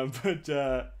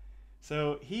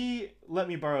 So he let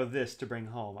me borrow this to bring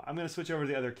home. I'm going to switch over to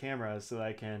the other cameras so that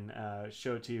I can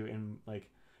show it to you in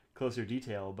closer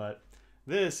detail. But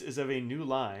this is of a new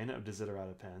line of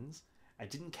Desiderata pens. I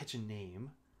didn't catch a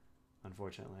name,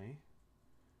 unfortunately.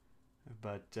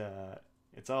 But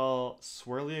it's all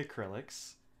swirly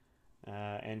acrylics.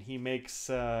 And he makes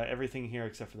everything here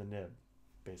except for the nib,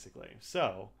 basically.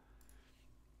 So,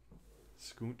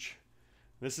 scooch.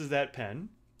 This is that pen.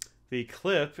 The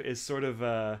clip is sort of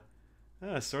a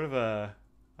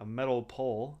metal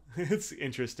pole. It's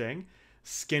interesting.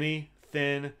 Skinny,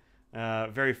 thin,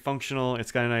 very functional.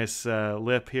 It's got a nice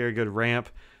lip here, good ramp.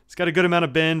 It's got a good amount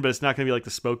of bend, but it's not going to be like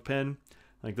the spoke pen.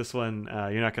 Like this one,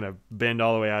 you're not going to bend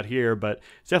all the way out here, but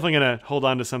it's definitely going to hold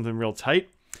on to something real tight.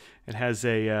 It has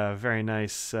a very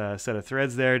nice set of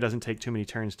threads there. It doesn't take too many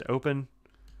turns to open.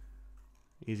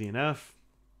 Easy enough.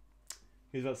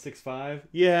 He's about 6'5".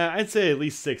 Yeah, I'd say at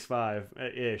least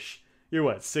 6'5"-ish. You're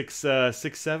what,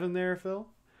 6'7" there, Phil?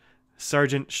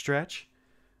 Sergeant Stretch.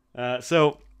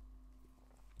 So,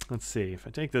 let's see. If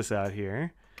I take this out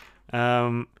here,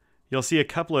 you'll see a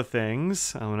couple of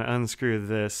things. I'm going to unscrew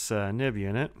this nib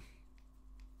unit.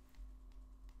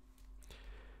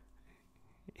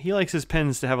 He likes his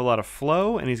pens to have a lot of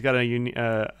flow, and he's got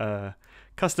a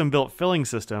custom-built filling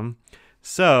system.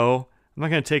 So I'm not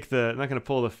going to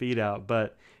pull the feed out,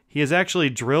 but he has actually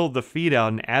drilled the feed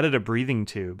out and added a breathing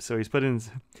tube. So he's put in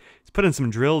some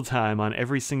drill time on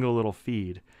every single little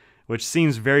feed, which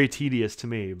seems very tedious to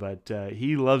me, but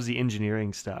he loves the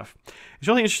engineering stuff. It's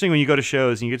really interesting when you go to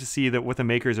shows and you get to see what the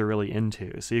makers are really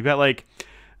into. So you've got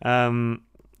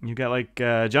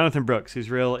Jonathan Brooks, who's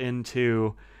real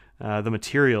into the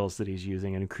materials that he's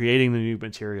using and creating the new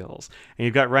materials. And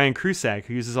you've got Ryan Krusak,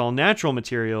 who uses all natural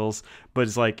materials, but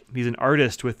is he's an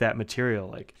artist with that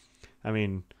material.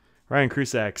 Ryan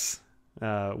Krusak's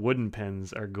wooden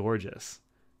pens are gorgeous.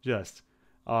 Just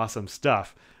awesome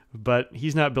stuff. But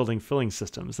he's not building filling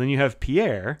systems. Then you have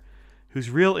Pierre, who's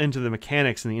real into the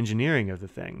mechanics and the engineering of the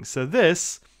thing. So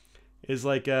this is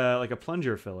like a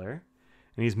plunger filler,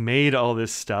 and he's made all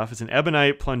this stuff. It's an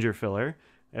ebonite plunger filler.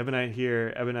 Ebonite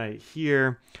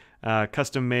here.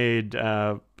 Custom made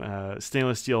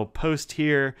stainless steel post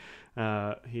here.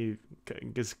 He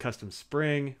gets a custom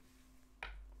spring.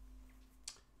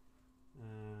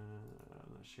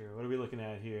 I'm not sure. What are we looking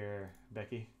at here,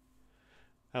 Becky?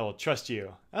 I will trust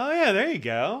you. Oh yeah, there you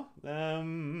go.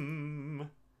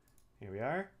 Here we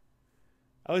are.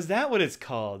 Oh, is that what it's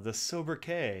called? The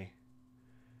sobriquet.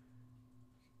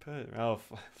 Oh,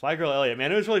 Fly Girl Elliot.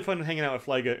 Man, it was really fun hanging out with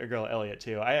Fly Girl Elliot,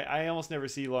 too. I almost never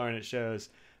see Lauren at shows,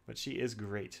 but she is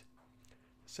great.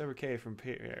 Sobriquet from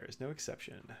Paris, no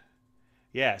exception.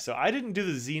 Yeah, so I didn't do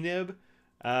the Z-nib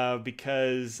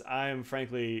because I'm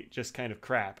frankly just kind of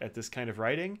crap at this kind of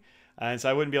writing, and so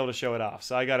I wouldn't be able to show it off.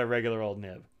 So I got a regular old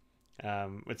nib.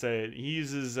 He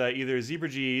uses either Zebra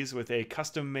G's with a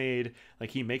custom-made,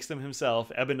 like he makes them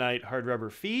himself, ebonite hard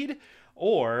rubber feed,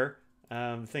 or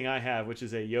the thing I have, which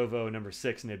is a Yovo number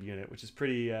 6 nib unit, which is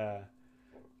pretty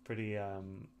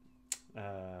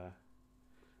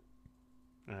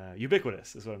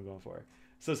ubiquitous, is what I'm going for.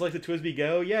 So it's like the TWSBI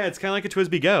Go. Yeah, it's kind of like a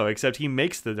TWSBI Go, except he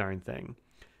makes the darn thing.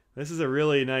 This is a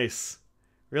really nice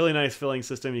filling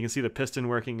system. You can see the piston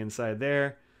working inside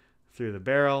there through the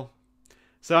barrel.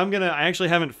 So I actually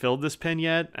haven't filled this pen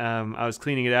yet. I was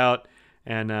cleaning it out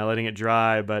and letting it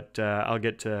dry, but I'll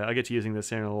get to using this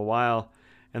here in a little while,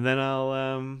 and then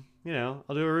I'll do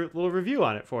a little review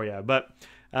on it for you. But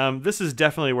this is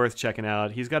definitely worth checking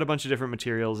out. He's got a bunch of different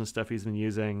materials and stuff he's been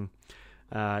using.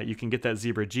 You can get that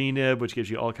Zebra G nib, which gives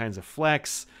you all kinds of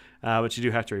flex, but you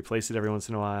do have to replace it every once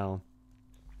in a while.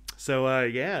 So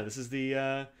yeah, this is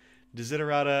the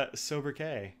Desiderata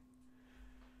Sobriquet.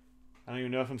 I don't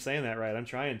even know if I'm saying that right. I'm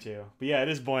trying to. But yeah, it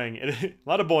is boing. A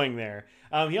lot of boing there.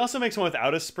 He also makes one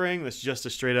without a spring. That's just a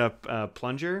straight up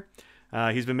plunger.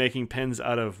 He's been making pens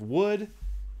out of wood.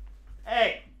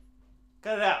 Hey!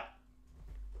 Cut it out!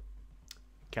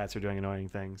 Cats are doing annoying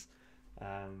things.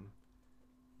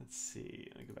 Let's see.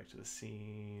 Let me go back to the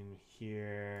scene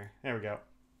here. There we go.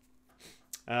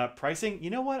 Pricing? You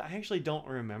know what? I actually don't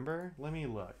remember. Let me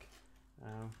look.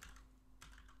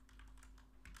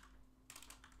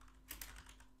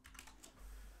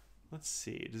 Let's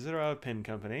see. Desiderata Pen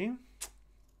Company.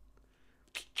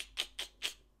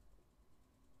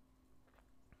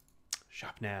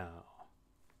 Shop now.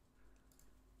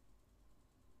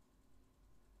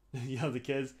 Yo, the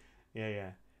kids.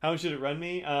 Yeah. How much did it run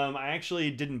me? I actually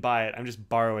didn't buy it. I'm just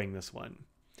borrowing this one.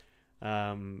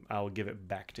 I'll give it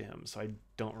back to him, so I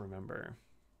don't remember.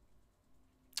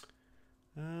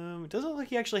 It doesn't look like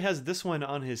he actually has this one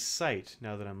on his site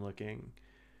now that I'm looking.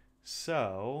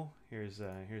 So here's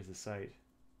the site.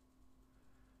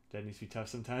 That needs to be tough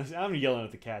sometimes. I'm yelling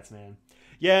at the cats, man.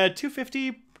 Yeah,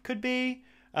 250 could be.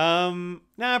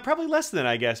 Nah, probably less than,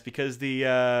 I guess, because the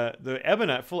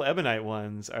ebonite, full ebonite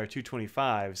ones are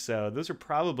 225. So those are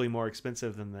probably more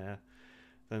expensive than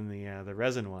the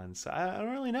resin ones. So I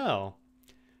don't really know.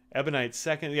 Ebonite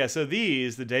second, yeah. So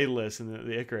these, the Daedalus and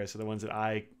the Icarus, are the ones that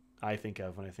I think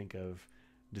of when I think of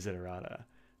Desiderata.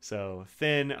 So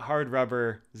thin, hard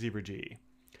rubber, Zebra G.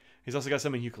 He's also got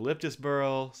some in eucalyptus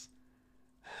burls.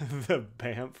 The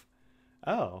Banff.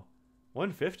 Oh,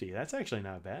 150. That's actually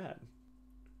not bad.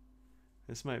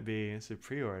 It's a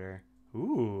pre-order.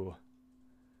 Ooh,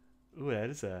 that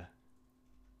is a.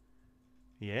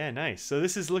 Yeah, nice. So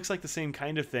this looks like the same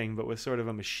kind of thing, but with sort of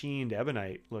a machined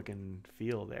ebonite looking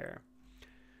feel there.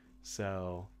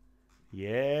 So.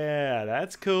 Yeah,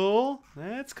 that's cool.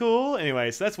 That's cool.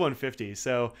 Anyway, so that's 150.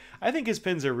 So I think his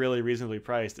pens are really reasonably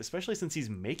priced, especially since he's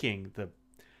making the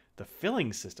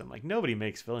filling system. Like nobody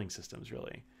makes filling systems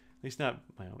really, at least not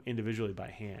individually by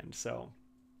hand. So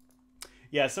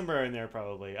yeah, somewhere in there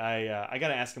probably. I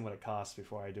gotta ask him what it costs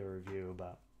before I do a review,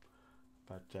 but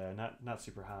not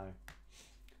super high.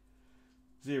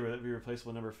 Zero, that be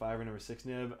replaceable number 5 or number 6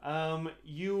 nib.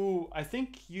 I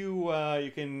think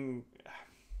you can.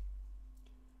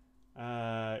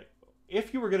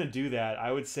 If you were going to do that,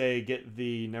 I would say get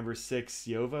the number 6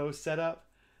 Yovo set up,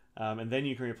 and then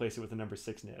you can replace it with the number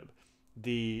 6 nib.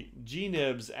 The G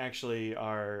nibs actually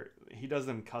he does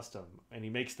them custom, and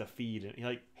he makes the feed, and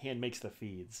he hand makes the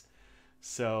feeds.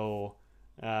 So,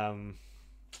 I don't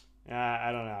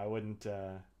know. I wouldn't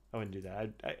do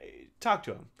that. I talk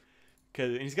to him,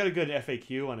 and he's got a good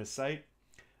FAQ on his site,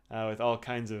 with all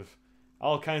kinds of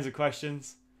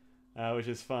questions, which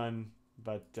is fun.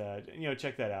 But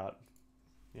check that out.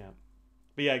 Yeah,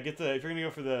 but yeah, if you're gonna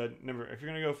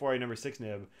go for a number 6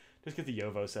 nib, just get the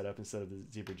Yovo set up instead of the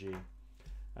Zebra G.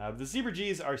 The Zebra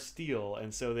Gs are steel,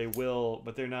 and so they will,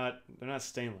 but they're not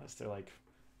stainless. They're like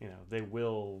they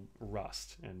will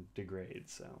rust and degrade.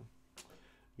 So,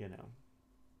 you know.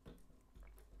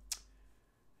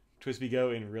 Twisby Go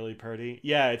in really pretty.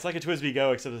 Yeah, it's like a Twisby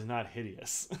Go, except it's not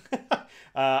hideous.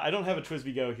 I don't have a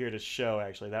Twisby Go here to show,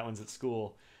 actually. That one's at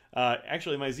school.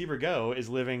 Actually, my Zebra Go is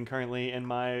living currently in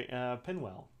my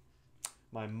pinwheel.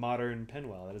 My modern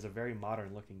pinwheel. That is a very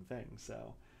modern-looking thing.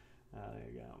 So,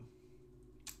 there you go.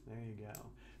 There you go.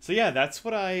 So, yeah, that's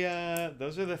what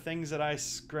those are the things that I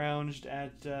scrounged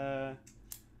at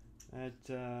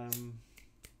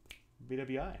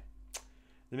BWI.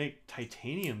 They make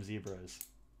titanium zebras.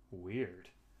 Weird.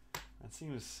 That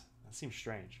seems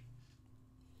strange.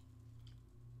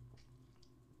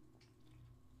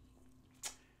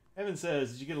 Evan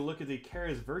says, did you get a look at the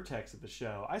Kara's Vertex at the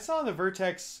show? I saw the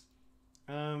Vertex,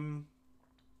 I don't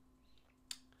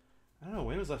know,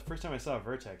 when was the first time I saw a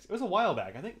Vertex? It was a while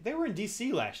back. I think they were in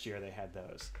DC last year, they had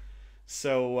those.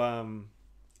 So,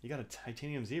 you got a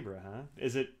titanium zebra, huh?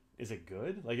 Is it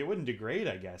good? Like, it wouldn't degrade,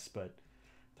 I guess, but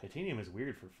titanium is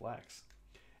weird for flex.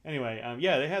 Anyway,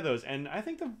 yeah, they had those, and I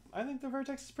think the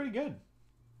Vertex is pretty good.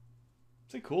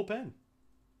 It's a cool pen.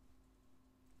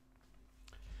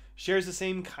 Shares the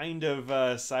same kind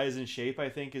of size and shape, I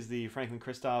think, as the Franklin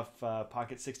Christoph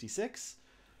Pocket 66.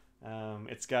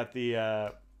 It's got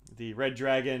the Red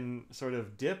Dragon sort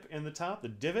of dip in the top, the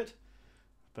divot.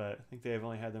 But I think they've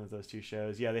only had them at those two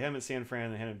shows. Yeah, they had them at San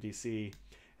Fran, they had them at DC,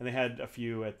 and they had a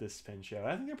few at this pen show.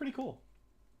 I think they're pretty cool.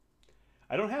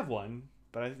 I don't have one,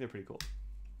 but I think they're pretty cool.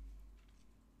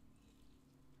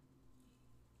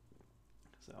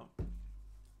 So,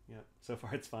 yeah, so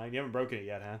far it's fine. You haven't broken it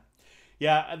yet, huh?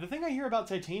 Yeah, the thing I hear about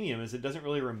titanium is it doesn't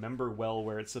really remember well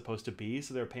where it's supposed to be,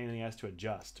 so they're a pain in the ass to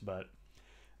adjust, but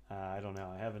I don't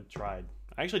know. I haven't tried.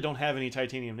 I actually don't have any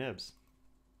titanium nibs.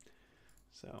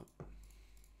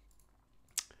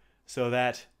 So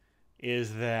that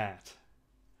is that.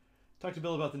 Talked to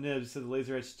Bill about the nibs. Said the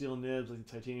laser etched steel nibs, like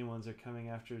the titanium ones, are coming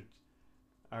after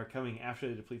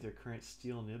they deplete their current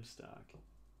steel nib stock.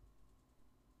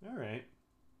 All right.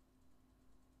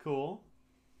 Cool.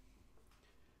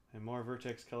 And more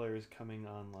Vertex colors coming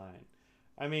online.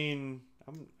 I mean,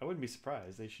 I wouldn't be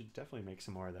surprised. They should definitely make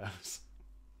some more of those.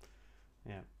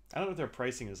 Yeah. I don't know what their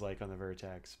pricing is like on the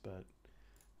Vertex, but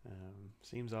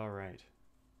seems all right.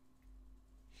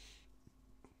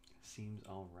 Seems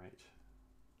all right.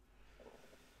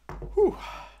 Whew.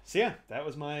 So yeah, that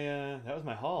was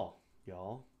my haul,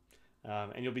 y'all.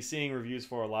 And you'll be seeing reviews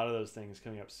for a lot of those things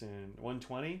coming up soon.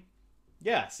 120?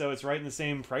 Yeah, so it's right in the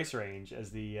same price range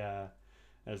as the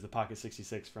Pocket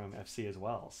 66 from FC as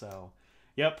well. So,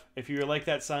 yep, if you like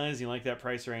that size, you like that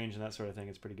price range and that sort of thing,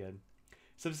 it's pretty good.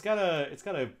 So it's got a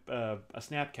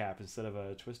snap cap instead of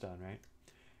a twist on, right?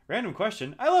 Random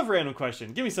question. I love random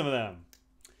question. Give me some of them.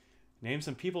 Name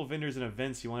some people, vendors, and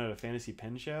events you want at a fantasy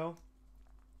pen show.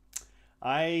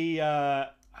 I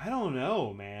don't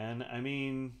know, man. I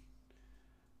mean,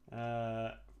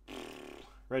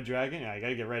 Red Dragon. Yeah, I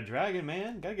gotta get Red Dragon,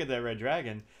 man. Gotta get that Red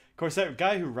Dragon. Of course, that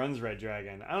guy who runs Red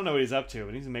Dragon, I don't know what he's up to, but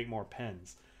he needs to make more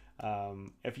pens.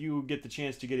 If you get the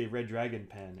chance to get a Red Dragon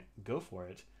pen, go for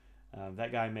it.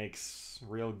 That guy makes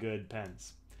real good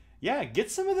pens. Yeah, get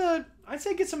some of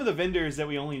the vendors that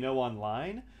we only know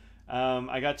online.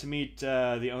 I got to meet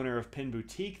the owner of Pen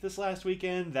Boutique this last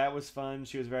weekend. That was fun.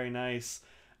 She was very nice.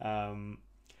 I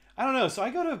don't know. So I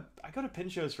go to pen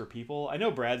shows for people. I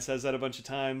know Brad says that a bunch of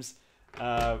times,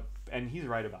 and he's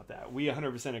right about that. We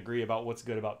 100% agree about what's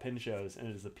good about pen shows, and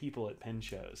it is the people at pen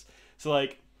shows. So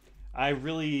like, I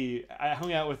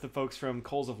hung out with the folks from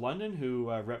Coles of London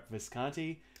who rep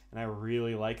Visconti, and I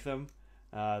really like them.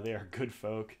 They are good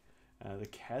folk. The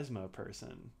Casmo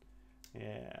person,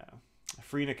 yeah.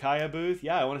 Free Nikaya booth.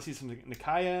 Yeah, I want to see some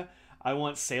Nikaya. I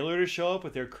want Sailor to show up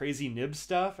with their crazy nib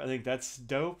stuff. I think that's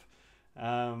dope.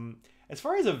 As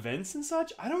far as events and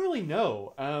such, I don't really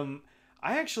know.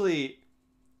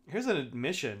 Here's an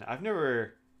admission.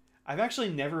 I've actually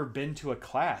never been to a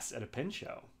class at a pen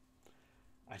show.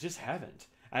 I just haven't.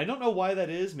 I don't know why that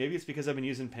is. Maybe it's because I've been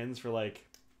using pens for like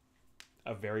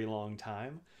a very long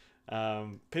time.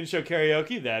 Pen show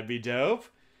karaoke, that'd be dope.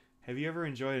 Have you ever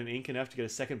enjoyed an ink enough to get a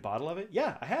second bottle of it?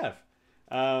 Yeah, I have.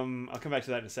 I'll come back to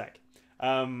that in a sec.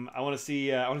 I want to see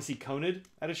Conid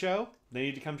at a show. They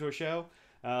need to come to a show.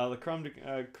 Le Crème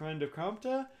de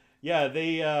Crompta. Yeah,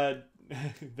 they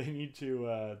need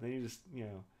to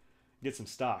get some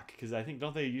stock, because I think,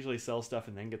 don't they usually sell stuff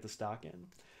and then get the stock in?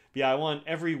 But yeah, I want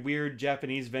every weird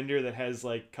Japanese vendor that has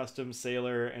like custom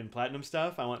Sailor and Platinum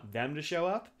stuff. I want them to show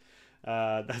up.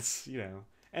 That's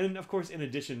And of course, in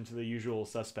addition to the usual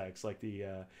suspects like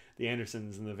the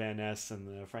Andersons and the Van Ness and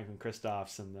the Franklin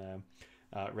Christophs and the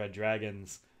Red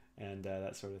Dragons and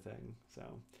that sort of thing. So,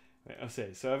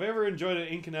 okay. So, have I ever enjoyed an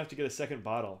ink enough to get a second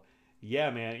bottle?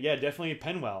 Yeah, man. Yeah, definitely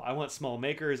Penwell. I want small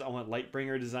makers. I want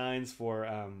Lightbringer designs for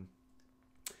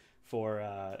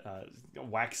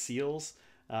wax seals.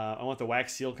 I want the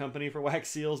wax seal company for wax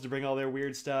seals to bring all their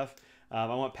weird stuff. I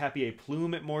want Papier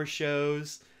Plume at more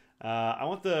shows. I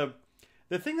want the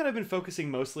thing that I've been focusing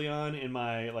mostly on in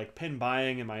my like pen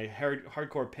buying and my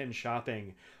hardcore pen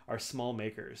shopping are small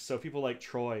makers. So people like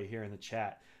Troy here in the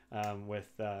chat with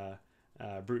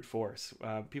Brute Force,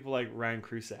 people like Ryan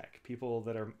Krusak, people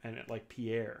that are and like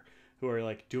Pierre who are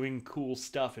like doing cool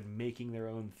stuff and making their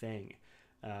own thing.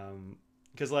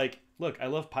 Because like, look, I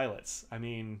love pilots. I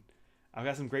mean, I've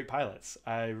got some great pilots.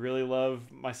 I really love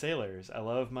my sailors. I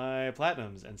love my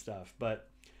platinums and stuff. But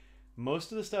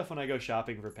most of the stuff when I go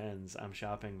shopping for pens, I'm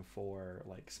shopping for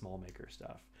like small maker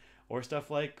stuff. Or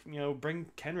stuff like, you know, bring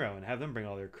Kenro and have them bring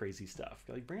all their crazy stuff.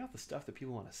 Like, bring out the stuff that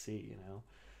people want to see, you know?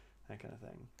 That kind of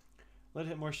thing. Let it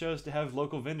hit more shows to have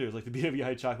local vendors like the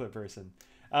BWI chocolate person.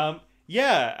 Like,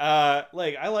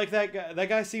 I like that guy. That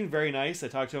guy seemed very nice. I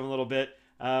talked to him a little bit.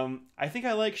 I think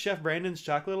I like Chef Brandon's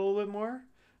chocolate a little bit more.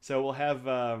 So we'll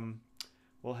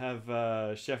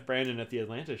have Chef Brandon at the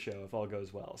Atlanta show if all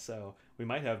goes well. So we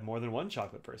might have more than one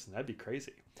chocolate person. That'd be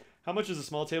crazy. How much is a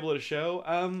small table at a show?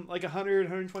 Like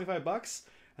 $125.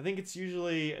 I think it's a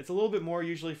little bit more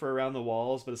usually for around the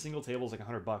walls, but a single table is like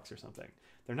 $100 or something.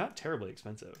 They're not terribly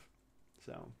expensive.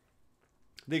 So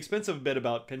the expensive bit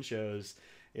about pin shows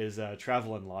is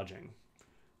travel and lodging.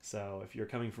 So if you're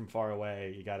coming from far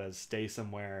away, you got to stay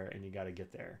somewhere and you got to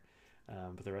get there.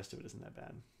 But the rest of it isn't that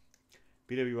bad.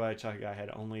 BWI Chocolate Guy had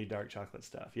only dark chocolate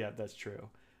stuff. Yeah, that's true.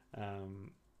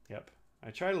 Yep.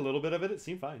 I tried a little bit of it. It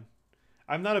seemed fine.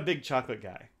 I'm not a big chocolate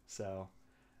guy, so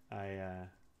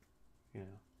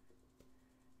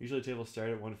usually tables start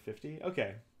at 150.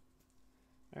 Okay.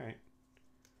 All right.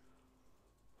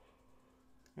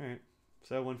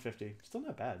 So 150. Still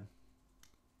not bad.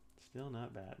 Still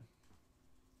not bad.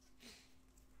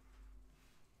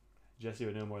 Jessie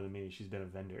would know more than me. She's been a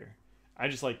vendor. I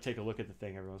just like take a look at the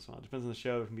thing every once in a while. Depends on the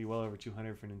show. It can be well over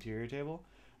 200 for an interior table.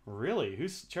 Really?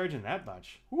 Who's charging that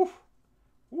much? Woo!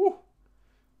 Woo!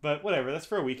 But whatever. That's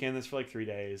for a weekend. That's for like 3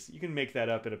 days. You can make that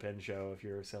up at a pen show if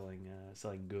you're selling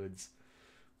goods.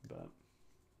 But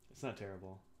it's not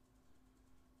terrible.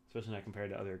 Especially not compared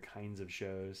to other kinds of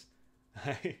shows.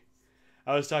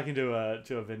 I was talking to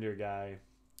a vendor guy.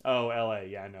 Oh, LA.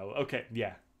 Yeah, no. Okay.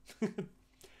 Yeah.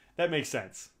 That makes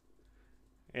sense.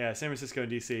 Yeah, San Francisco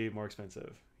and DC, more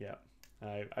expensive. Yeah,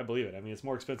 I believe it. I mean, it's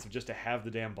more expensive just to have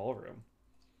the damn ballroom.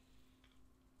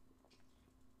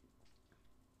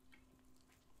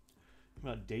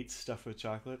 About dates stuffed with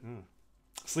chocolate?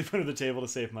 Sleep under the table to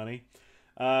save money.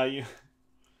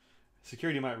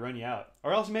 Security might run you out.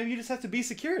 Or else maybe you just have to be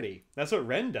security. That's what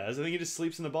Ren does. I think he just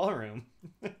sleeps in the ballroom.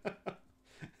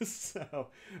 So,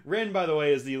 Ren, by the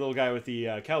way, is the little guy with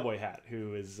the cowboy hat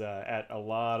who is at a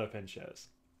lot of pen shows.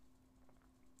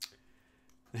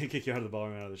 They kick you out of the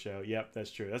ballroom, out of the show. Yep, that's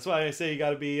true. That's why I say you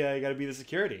gotta be the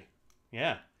security.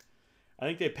 Yeah, I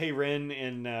think they pay Ren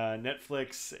in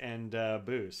Netflix and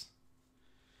booze.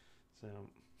 So,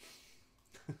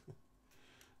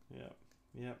 yep.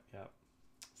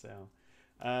 So,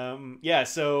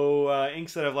 So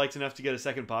inks that I've liked enough to get a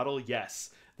second bottle.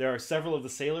 Yes, there are several of the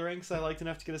Sailor inks I liked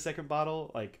enough to get a second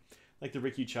bottle, like the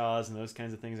Ricky Chaws and those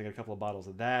kinds of things. I got a couple of bottles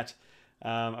of that.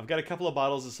 I've got a couple of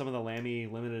bottles of some of the Lamy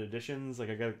limited editions. Like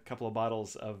I got a couple of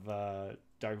bottles of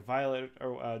Dark Violet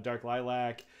or Dark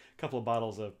Lilac, a couple of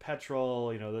bottles of Petrol,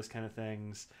 those kind of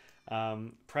things.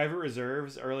 Private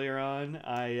Reserves earlier on,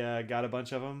 I got a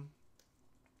bunch of them.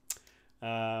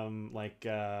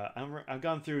 I've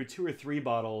gone through 2 or 3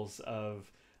 bottles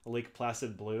of Lake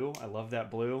Placid Blue. I love that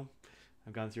blue.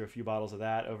 I've gone through a few bottles of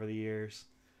that over the years.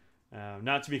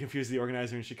 Not to be confused with the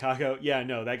organizer in Chicago. Yeah,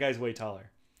 no, that guy's way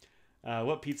taller.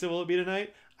 What pizza will it be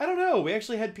tonight? I don't know. We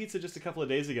actually had pizza just a couple of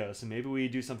days ago, so maybe we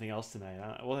do something else tonight.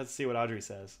 We'll have to see what Audrey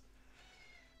says.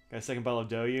 Got a second bottle of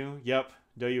Doyu? Yep,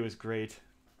 Doyu is great.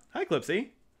 Hi, Clipsy.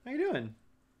 How you doing?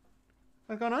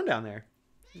 What's going on down there?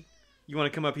 You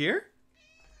want to come up here?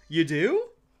 You do?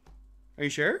 Are you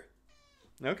sure?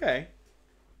 Okay.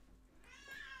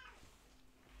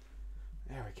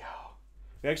 There we go.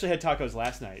 We actually had tacos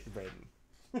last night, Braden.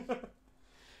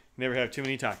 Never have too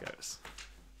many tacos.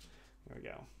 There we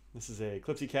go. This is a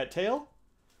Clipsy Cat tail.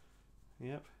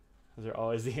 Yep. Those are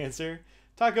always the answer.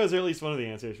 Tacos are at least one of the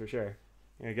answers for sure.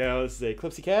 There we go. This is a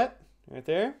Clipsy Cat right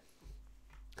there.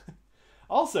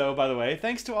 Also, by the way,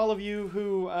 thanks to all of you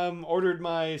who ordered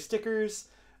my stickers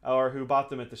or who bought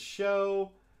them at the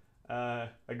show. A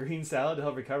green salad to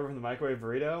help recover from the microwave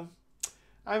burrito.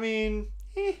 I mean,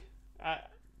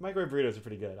 microwave burritos are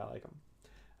pretty good. I like them.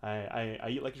 I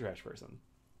eat like a trash person.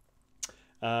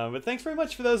 But thanks very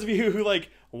much for those of you who like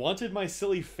wanted my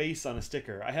silly face on a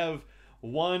sticker. I have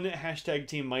one hashtag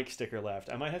Team Mike sticker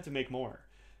left. I might have to make more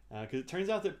because it turns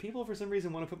out that people for some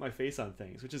reason want to put my face on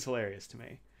things, which is hilarious to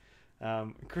me.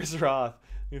 Chris Roth,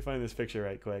 let me find this picture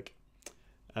right quick.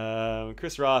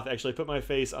 Chris Roth actually put my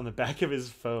face on the back of his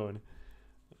phone.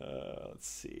 Let's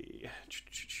see.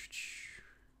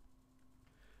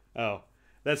 Oh,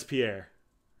 that's Pierre,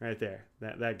 right there.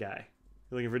 That guy.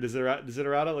 You're looking for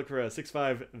Desiderata? Look for a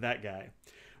 6'5", that guy.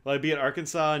 Will I be at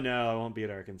Arkansas? No, I won't be at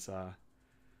Arkansas.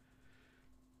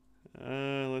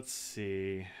 Let's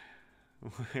see.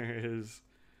 Where is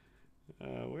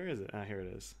it? Ah, here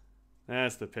it is.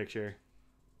 That's the picture.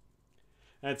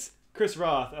 That's Chris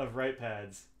Roth of Right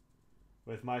Pads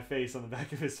with my face on the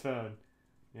back of his phone.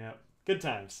 Yep. Good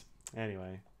times.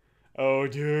 Anyway. Oh,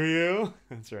 do you?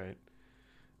 That's right.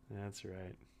 That's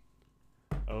right.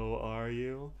 Oh, are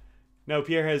you? No,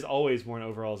 Pierre has always worn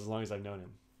overalls as long as I've known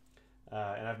him.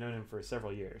 And I've known him for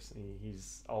several years.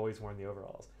 He's always worn the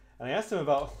overalls. And I asked him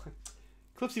about...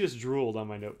 Clipsy just drooled on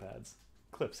my notepads.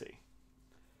 Clipsy.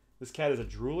 This cat is a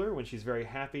drooler. When she's very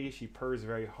happy, she purrs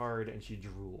very hard, and she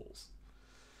drools.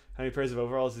 How many pairs of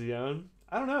overalls does he own?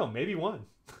 I don't know. Maybe one.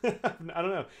 I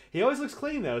don't know. He always looks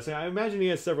clean, though, so I imagine he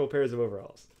has several pairs of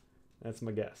overalls. That's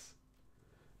my guess.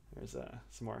 There's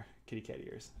some more kitty cat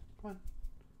ears. Come on.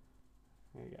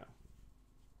 There you go.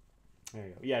 There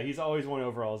you go. Yeah, he's always worn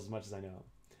overalls as much as I know him.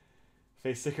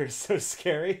 Face sticker is so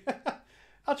scary.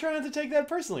 I'll try not to take that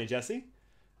personally, Jesse.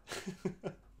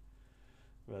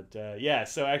 But yeah,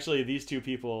 so actually these two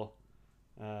people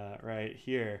right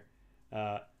here,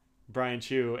 Brian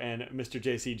Chu and Mr.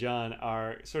 JC John,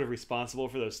 are sort of responsible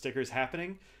for those stickers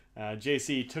happening.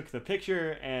 JC took the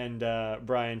picture, and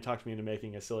Brian talked me into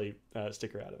making a silly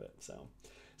sticker out of it. So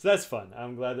that's fun.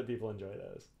 I'm glad that people enjoy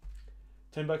those.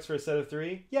 $10 for a set of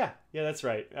 3? Yeah, that's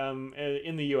right.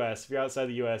 In the U.S., if you're outside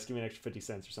the U.S., give me an extra 50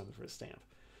 cents or something for a stamp.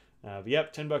 But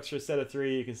yep, $10 for a set of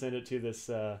 3. You can send it to this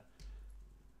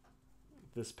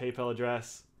this PayPal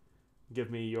address.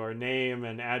 Give me your name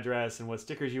and address and what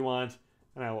stickers you want,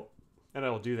 and I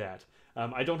will do that.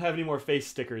 I don't have any more face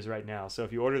stickers right now, so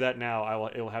if you order that now,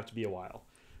 it will have to be a while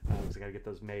because I gotta get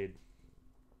those made.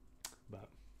 But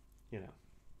you know.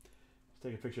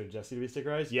 Take a picture of Jesse to be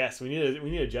stickerized. Yes, we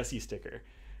need a Jesse sticker.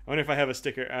 I wonder if I have a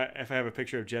sticker. If I have a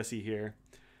picture of Jesse here.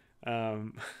 I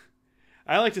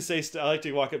like to say. I like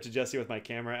to walk up to Jesse with my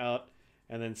camera out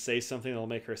and then say something that'll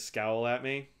make her scowl at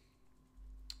me.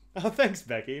 Oh, thanks,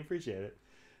 Becky. Appreciate it.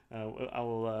 I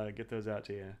will get those out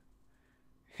to you.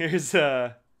 Here's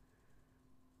I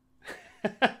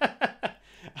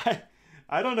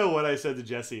don't know what I said to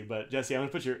Jesse, but Jesse, I'm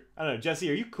gonna put your. I don't know,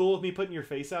 Jesse. Are you cool with me putting your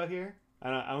face out here?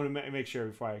 I want to make sure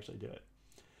before I actually do it.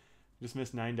 Just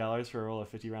missed $9 for a roll of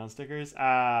 50 round stickers.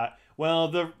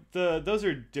 Well, those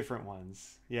are different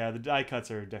ones. Yeah, the die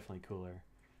cuts are definitely cooler.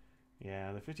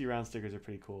 Yeah, the 50 round stickers are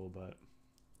pretty cool, but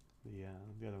the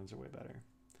other ones are way better.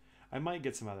 I might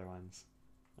get some other ones.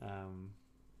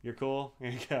 You're cool.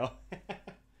 Here you go.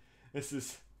 This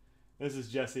is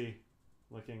Jessie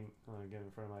looking. Hold on, get in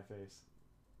front of my face.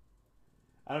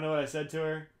 I don't know what I said to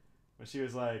her, but she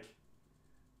was like,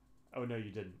 "Oh no,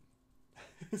 you didn't."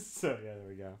 So yeah, there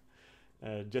we go.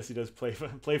 Jessie does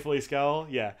playfully scowl.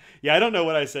 Yeah. I don't know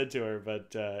what I said to her,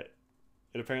 but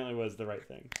it apparently was the right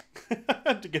thing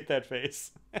to get that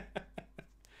face.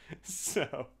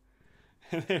 So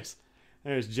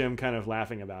there's Jim kind of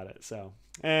laughing about it. So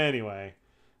anyway,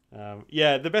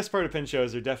 yeah, the best part of pen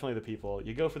shows are definitely the people.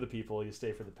 You go for the people, you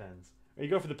stay for the pens, or you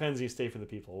go for the pens and you stay for the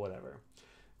people, whatever.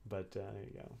 But there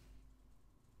you go.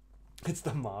 It's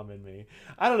the mom in me.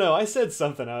 I don't know. I said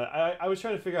something. I was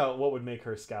trying to figure out what would make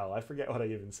her scowl. I forget what I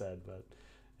even said, but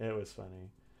it was funny.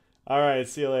 All right.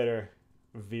 See you later,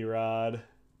 V-Rod.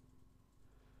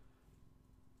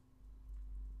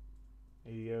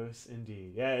 Adios,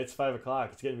 indeed. Yeah, it's 5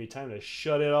 o'clock. It's getting to be time to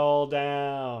shut it all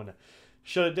down.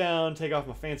 Shut it down. Take off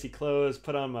my fancy clothes.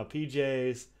 Put on my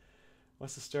PJs.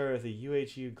 What's the story with the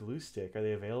UHU glue stick? Are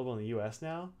they available in the U.S.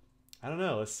 now? I don't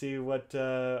know. Let's see what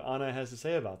Anna has to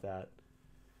say about that.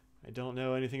 I don't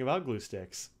know anything about glue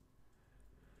sticks.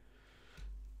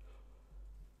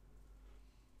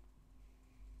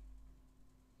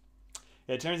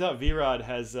 Yeah, it turns out V-Rod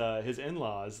has his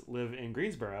in-laws live in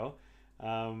Greensboro.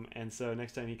 And so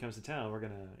next time he comes to town, we're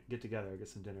going to get together, get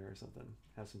some dinner or something,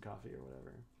 have some coffee or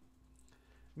whatever.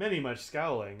 Much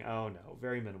scowling. Oh no,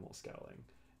 very minimal scowling.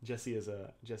 Jessie is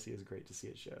great to see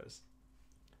at shows.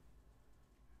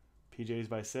 PJs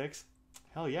by 6?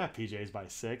 Hell yeah, PJs by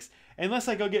 6. Unless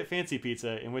I go get fancy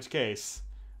pizza, in which case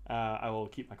I will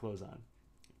keep my clothes on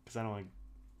because I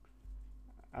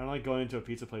don't like going into a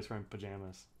pizza place wearing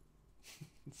pajamas.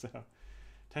 So,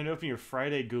 time to open your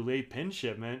Friday Goulet pin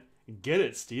shipment. Get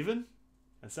it, Steven?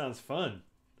 That sounds fun.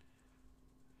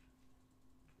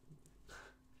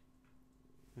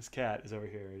 This cat is over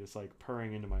here just like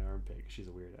purring into my armpit because she's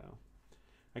a weirdo.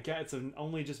 My cats have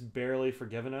only just barely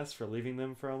forgiven us for leaving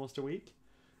them for almost a week.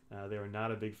 They were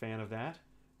not a big fan of that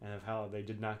and of how they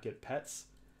did not get pets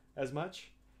as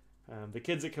much. The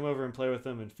kids that come over and play with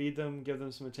them and feed them give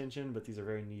them some attention, but these are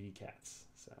very needy cats.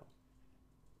 So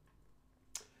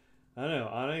I don't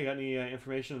know. Anna, you got any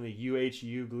information on the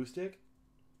UHU glue stick?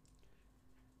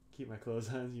 Keep my clothes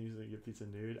on. Usually get pizza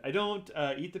nude. I don't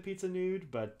eat the pizza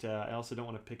nude, but I also don't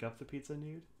want to pick up the pizza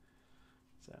nude.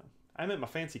 So I meant my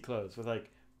fancy clothes with like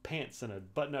pants and a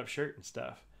button-up shirt and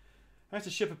stuff. I have to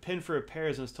ship a pin for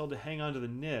repairs and was told to hang on to the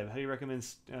nib. How do you recommend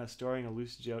storing a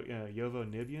loose Yovo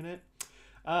nib unit?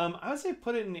 I would say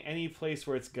put it in any place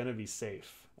where it's going to be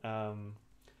safe. The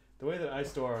way that I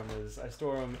store them is I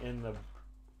store them in the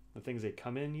things they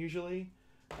come in usually.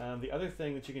 The other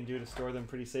thing that you can do to store them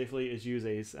pretty safely is use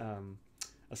a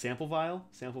sample vial.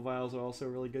 Sample vials are also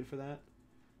really good for that.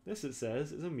 This, it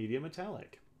says, is a medium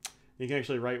metallic. You can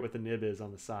actually write what the nib is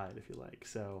on the side if you like.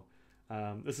 So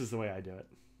this is the way I do it.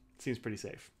 Seems pretty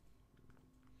safe.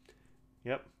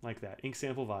 Yep, like that. Ink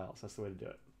sample vials. That's the way to do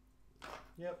it.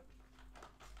 Yep.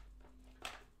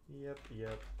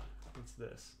 Yep. What's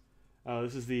this? Oh,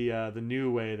 this is the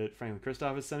new way that Franklin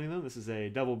Christoph is sending them. This is a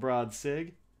double broad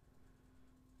sig.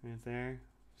 Right there.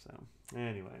 So,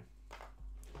 anyway.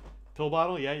 Pill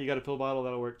bottle? Yeah, you got a pill bottle.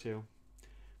 That'll work too.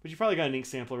 But you probably got an ink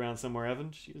sample around somewhere,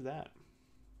 Evan. Just use that.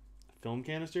 Film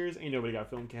canisters? Ain't nobody got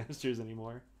film canisters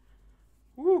anymore.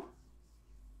 Woo!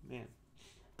 Man.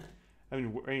 I've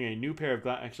been wearing a new pair of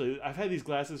glasses. Actually, I've had these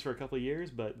glasses for a couple of years,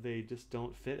 but they just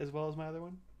don't fit as well as my other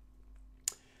one.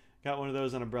 Got one of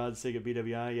those on a broad sig at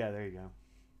BWI. Yeah, there you go.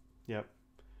 Yep.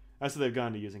 That's what they've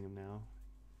gone to using them now.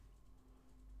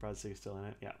 Broad sig is still in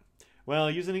it. Yeah. Well,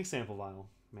 use an ink sample vial,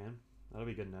 man. That'll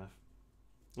be good enough.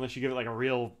 Unless you give it like a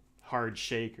real hard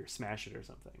shake or smash it or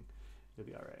something. It'll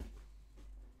be alright.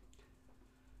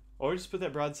 Or just put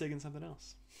that broad sig in something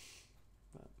else.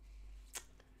 But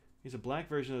use a black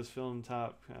version of those film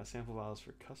top sample vials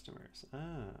for customers.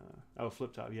 Oh,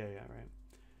 flip top. Yeah, right.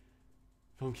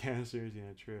 Film canisters,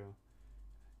 yeah, true.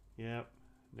 Yep.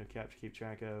 No cap to keep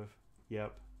track of.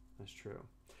 Yep, that's true.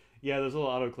 Yeah, those little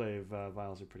autoclave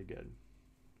vials are pretty good.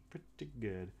 Pretty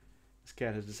good. This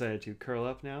cat has decided to curl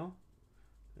up now.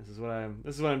 This is what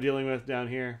I'm dealing with down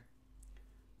here.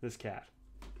 This cat.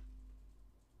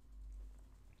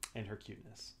 And her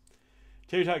cuteness.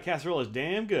 Tater tot casserole is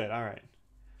damn good. All right.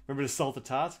 Remember to salt the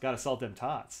tots? Gotta salt them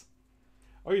tots.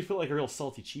 Or you put like a real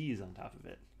salty cheese on top of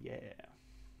it. Yeah.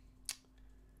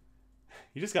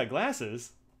 You just got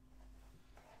glasses?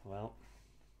 Well.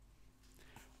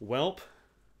 Welp.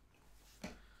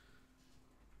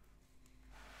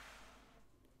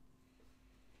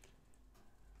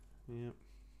 Yep.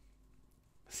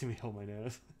 See me hold my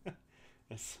nose.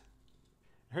 It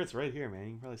hurts right here, man.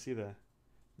 You can probably see the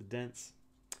dents.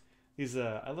 These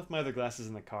I left my other glasses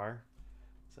in the car,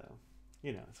 so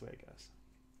you know that's the way it goes.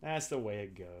 That's the way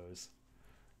it goes.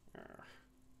 Urgh.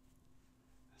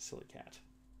 Silly cat.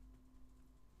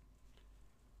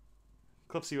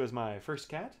 Clipsy was my first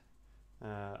cat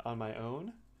on my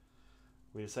own.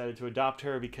 We decided to adopt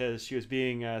her because she was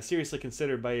being seriously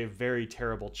considered by a very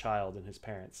terrible child and his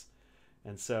parents.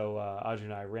 And so Audrey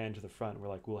and I ran to the front and we're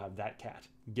like, we'll have that cat.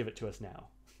 Give it to us now.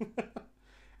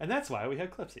 And that's why we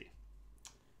had Clipsy.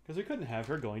 Because we couldn't have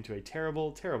her going to a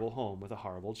terrible, terrible home with a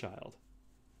horrible child.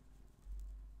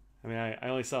 I mean, I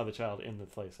only saw the child in the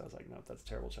place. I was like, no, that's a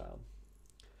terrible child.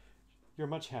 You're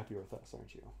much happier with us,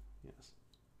 aren't you? Yes.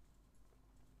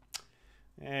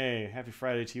 Hey, happy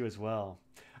Friday to you as well.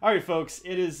 All right, folks,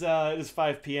 it is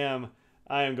 5 p.m.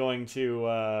 I am going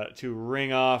to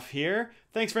ring off here.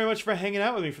 Thanks very much for hanging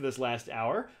out with me for this last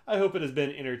hour. I hope it has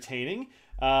been entertaining.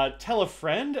 Tell a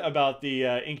friend about the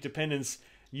Inkdependence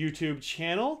YouTube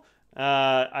channel.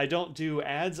 I don't do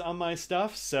ads on my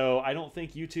stuff, so I don't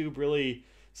think YouTube really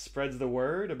spreads the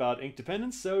word about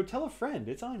Inkdependence. So tell a friend.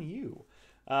 It's on you.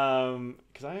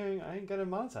 Because I ain't got to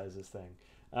monetize this thing.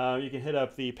 You can hit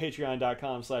up the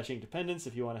patreon.com/Inkdependence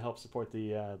if you want to help support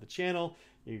the channel.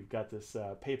 You've got this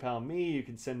PayPal me. You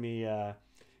can send me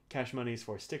cash monies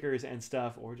for stickers and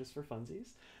stuff, or just for funsies.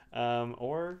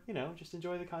 Or, you know, just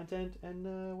enjoy the content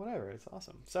and whatever. It's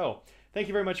awesome. So, thank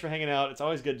you very much for hanging out. It's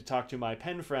always good to talk to my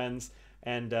pen friends,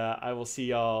 and I will see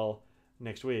y'all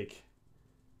next week.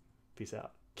 Peace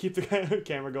out. Keep the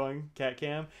camera going, cat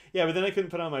cam. Yeah, but then I couldn't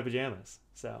put on my pajamas.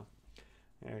 So,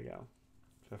 There we go.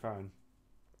 So far,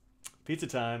 pizza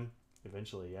time.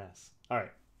 Eventually, yes. All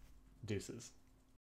right. Deuces.